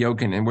UC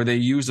Jokinen, where they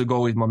use the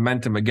goalie's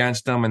momentum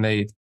against them, and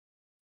I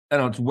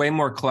don't know, it's way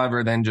more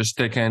clever than just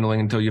stick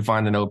handling until you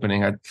find an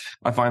opening.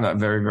 I find that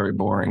very, very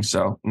boring.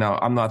 So no,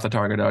 I'm not the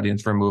target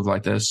audience for a move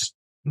like this.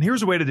 And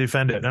here's a way to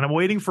defend it. And I'm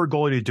waiting for a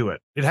goalie to do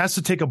it. It has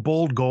to take a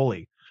bold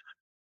goalie.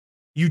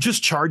 You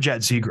just charge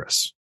at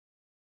Zegras.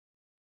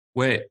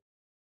 Wait,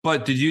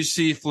 but did you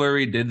see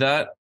Fleury did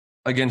that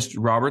against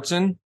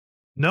Robertson?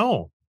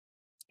 No.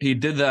 He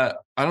did that.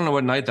 I don't know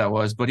what night that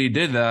was, but he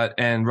did that.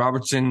 And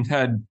Robertson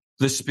had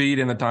the speed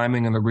and the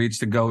timing and the reach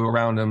to go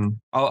around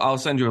him. I'll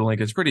send you a link.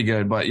 It's pretty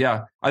good. But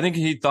yeah, I think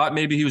he thought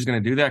maybe he was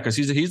going to do that because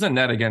he's a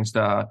net against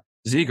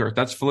Zegras.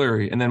 That's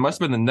Fleury. And then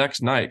must have been the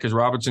next night because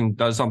Robertson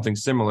does something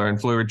similar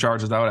and Fleury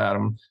charges out at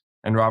him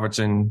and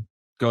Robertson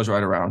goes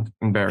right around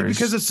and buries.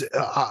 Because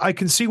I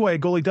can see why a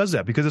goalie does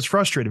that because it's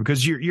frustrating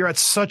because you're at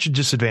such a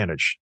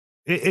disadvantage.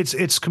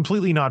 It's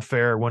completely not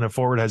fair when a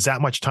forward has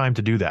that much time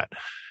to do that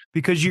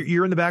because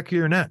you're in the back of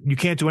your net. You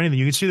can't do anything.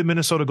 You can see the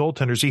Minnesota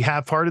goaltenders. He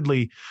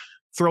half-heartedly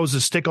throws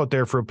his stick out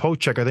there for a poke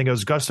check. I think it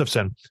was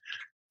Gustafsson.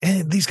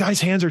 And these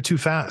guys' hands are too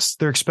fast.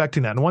 They're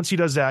expecting that. And once he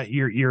does that,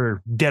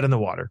 you're dead in the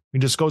water. He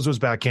just goes to his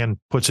backhand,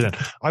 puts it in.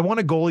 I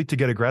want a goalie to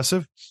get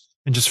aggressive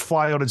and just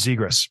fly out at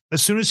Zegras.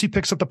 As soon as he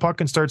picks up the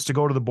puck and starts to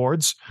go to the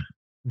boards,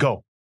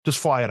 go. Just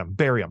fly at him.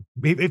 Bury him.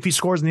 If he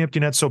scores in the empty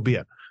net, so be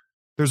it.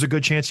 There's a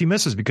good chance he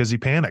misses because he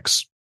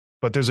panics.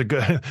 But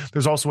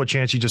there's also a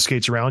chance he just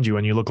skates around you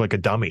and you look like a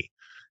dummy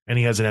and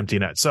he has an empty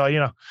net. So, I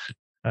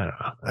don't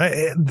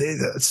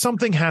know.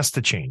 Something has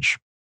to change.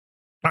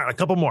 All right, a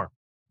couple more.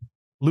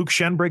 Luke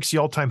Schenn breaks the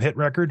all-time hit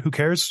record. Who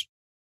cares?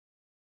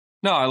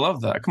 No, I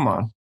love that. Come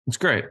on. It's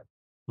great.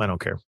 I don't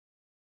care.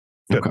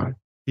 Good. Okay.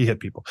 He hit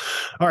people.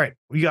 All right,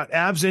 we got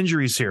Avs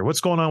injuries here.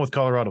 What's going on with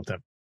Colorado,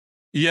 Tim?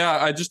 Yeah,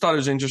 I just thought it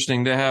was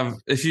interesting. They have,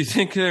 if you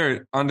think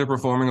they're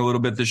underperforming a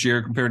little bit this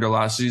year compared to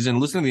last season,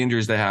 listen to the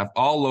injuries they have.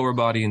 All lower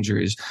body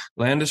injuries.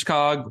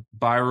 Landeskog,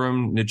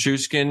 Byram,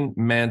 Nichushkin,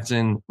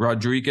 Manson,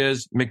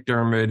 Rodriguez,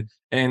 McDermott,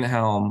 and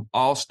Helm.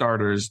 All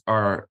starters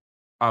are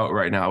out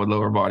right now with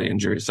lower body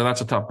injuries. So that's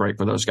a tough break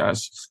for those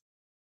guys.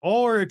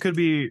 Or it could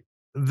be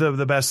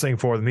the best thing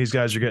for them. These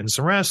guys are getting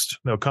some rest.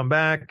 They'll come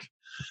back.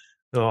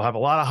 They'll have a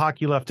lot of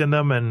hockey left in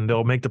them, and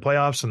they'll make the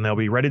playoffs, and they'll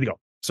be ready to go.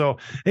 So,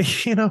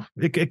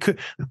 it could.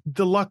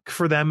 The luck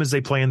for them is they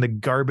play in the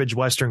garbage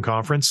Western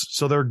Conference,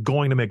 so they're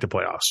going to make the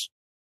playoffs.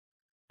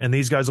 And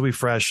these guys will be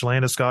fresh.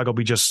 Landeskog will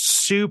be just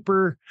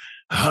super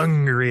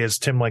hungry, as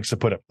Tim likes to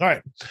put it. All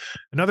right,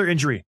 another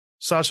injury.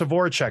 Sasha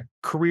Voracek,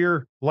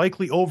 career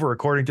likely over,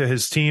 according to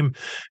his team.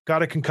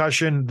 Got a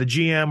concussion. The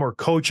GM or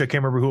coach, I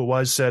can't remember who it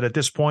was, said at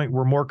this point,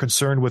 we're more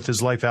concerned with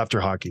his life after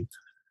hockey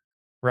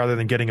rather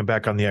than getting him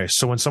back on the ice.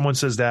 So when someone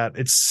says that,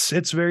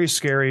 it's very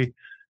scary.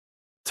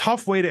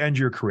 Tough way to end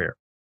your career.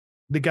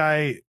 The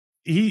guy,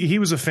 he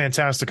was a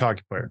fantastic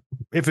hockey player.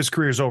 If his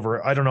career's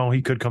over, I don't know,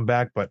 he could come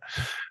back, but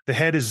the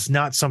head is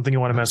not something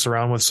you want to mess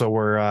around with.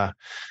 So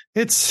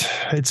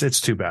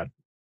it's too bad.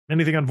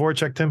 Anything on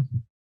Voracek, Tim?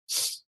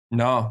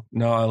 No,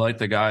 I like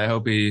the guy. I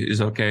hope he is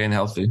okay and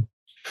healthy.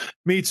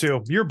 Me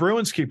too. Your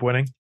Bruins keep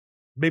winning.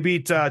 They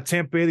beat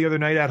Tampa Bay the other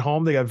night at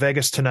home. They got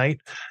Vegas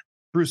tonight.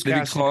 Bruce They beat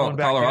Cassidy coming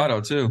back Colorado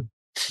in. too.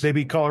 They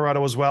beat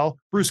Colorado as well.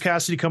 Bruce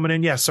Cassidy coming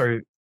in. Yeah,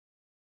 sorry.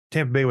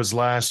 Tampa Bay was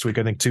last week,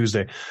 I think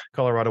Tuesday.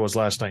 Colorado was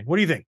last night. What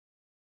do you think?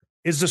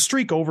 Is the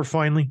streak over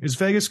finally? Is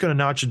Vegas going to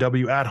notch a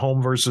W at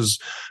home versus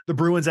the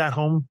Bruins at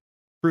home?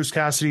 Bruce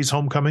Cassidy's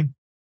homecoming?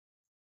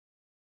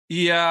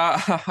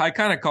 Yeah, I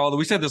kind of called it.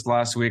 We said this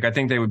last week. I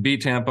think they would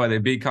beat Tampa. They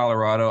beat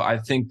Colorado. I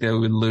think they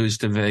would lose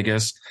to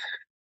Vegas.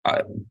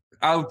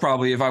 I would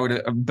probably, if I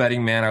were a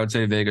betting man, I would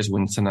say Vegas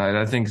wins tonight.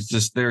 I think it's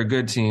just they're a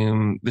good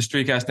team. The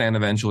streak has to end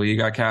eventually. You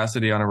got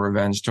Cassidy on a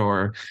revenge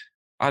tour.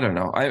 I don't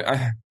know.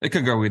 It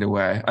could go either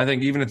way. I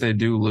think even if they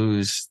do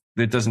lose,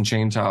 it doesn't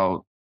change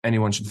how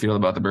anyone should feel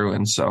about the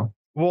Bruins. So,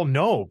 well,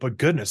 no, but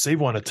goodness, they've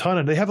won a ton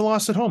and they haven't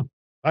lost at home.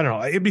 I don't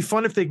know. It'd be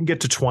fun if they can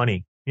get to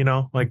 20.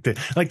 Like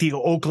the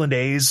Oakland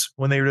A's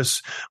when they were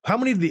just. How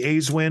many did the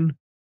A's win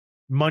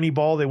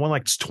Moneyball. They won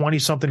like 20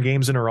 something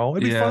games in a row.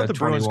 It'd be fun if the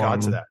Bruins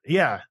got to that.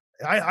 Yeah.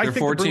 I They're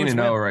think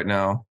 14-0 right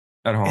now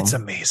at home. It's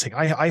amazing.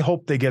 I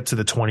hope they get to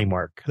the 20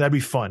 mark. That'd be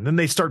fun. Then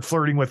they start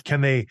flirting with,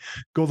 can they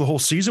go the whole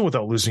season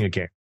without losing a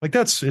game? Like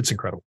it's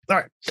incredible. All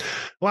right.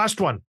 Last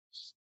one.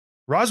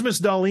 Rasmus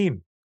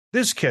Dahlin.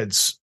 This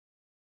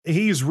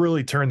he's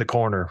really turned the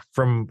corner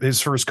from his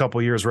first couple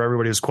of years where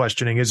everybody was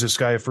questioning, is this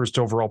guy a first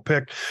overall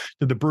pick?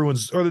 Did the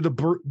Bruins or the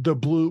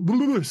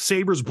Blue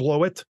Sabres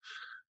blow it?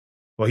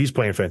 Well, he's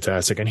playing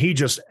fantastic. And he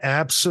just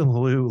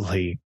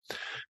absolutely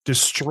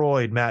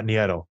destroyed Matt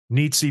Nieto.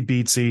 Neatsy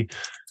beatsy.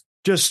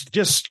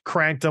 Just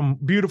cranked him.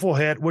 Beautiful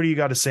hit. What do you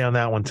got to say on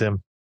that one,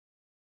 Tim?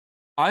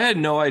 I had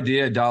no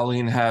idea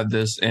Dahlin had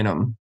this in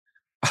him.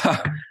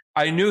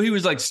 I knew he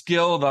was like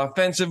skilled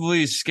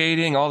offensively,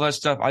 skating, all that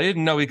stuff. I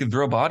didn't know he could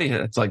throw body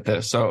hits like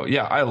this. So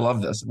yeah, I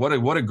love this. What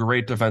a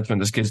great defenseman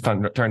this kid's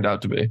turned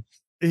out to be.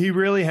 He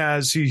really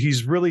has.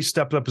 He's really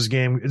stepped up his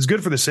game. It's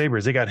good for the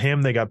Sabres. They got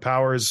him. They got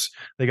Powers.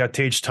 They got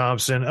Tage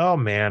Thompson. Oh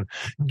man,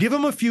 give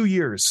him a few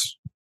years.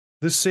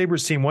 This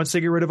Sabres team, once they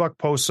get rid of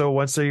Okposo,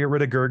 once they get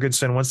rid of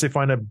Gergensen, once they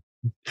find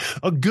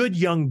a good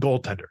young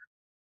goaltender,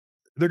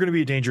 they're going to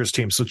be a dangerous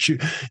team. So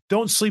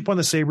don't sleep on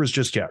the Sabres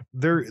just yet.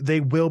 They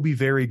will be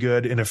very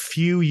good. In a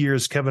few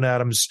years, Kevin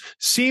Adams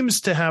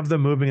seems to have them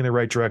moving in the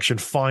right direction.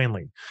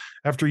 Finally,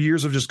 after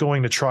years of just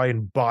going to try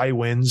and buy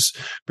wins,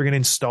 bringing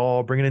in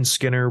Stahl, bringing in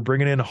Skinner,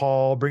 bringing in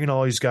Hall, bringing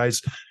all these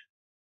guys,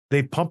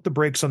 they pumped the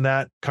brakes on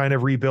that kind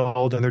of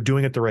rebuild, and they're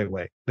doing it the right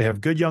way. They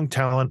have good young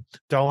talent.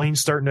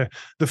 Dahlin's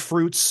the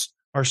fruits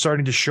are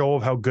starting to show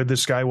of how good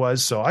this guy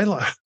was. So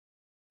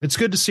it's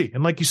good to see.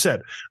 And like you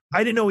said,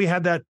 I didn't know he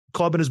had that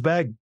club in his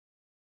bag.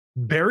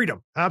 Buried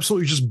him.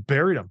 Absolutely just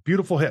buried him.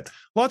 Beautiful hit.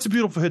 Lots of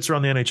beautiful hits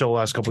around the NHL the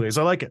last couple of days.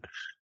 I like it.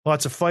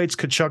 Lots of fights.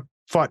 Tkachuk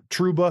fought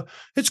Trouba.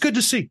 It's good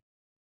to see.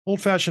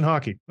 Old-fashioned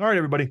hockey. All right,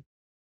 everybody.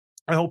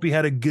 I hope you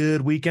had a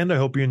good weekend. I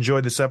hope you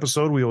enjoyed this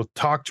episode. We will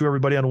talk to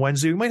everybody on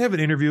Wednesday. We might have an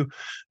interview.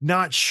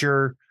 Not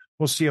sure.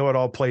 We'll see how it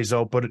all plays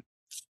out. But I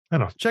don't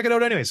know. Check it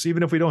out anyways,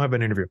 even if we don't have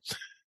an interview.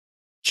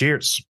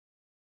 Cheers.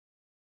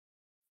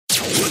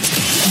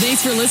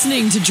 Thanks for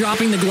listening to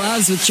Dropping the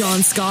Gloves with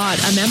John Scott,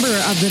 a member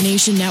of the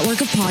Nation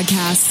Network of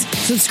Podcasts.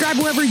 Subscribe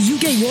wherever you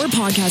get your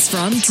podcasts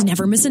from to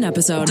never miss an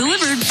episode.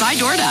 Delivered by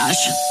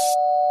DoorDash.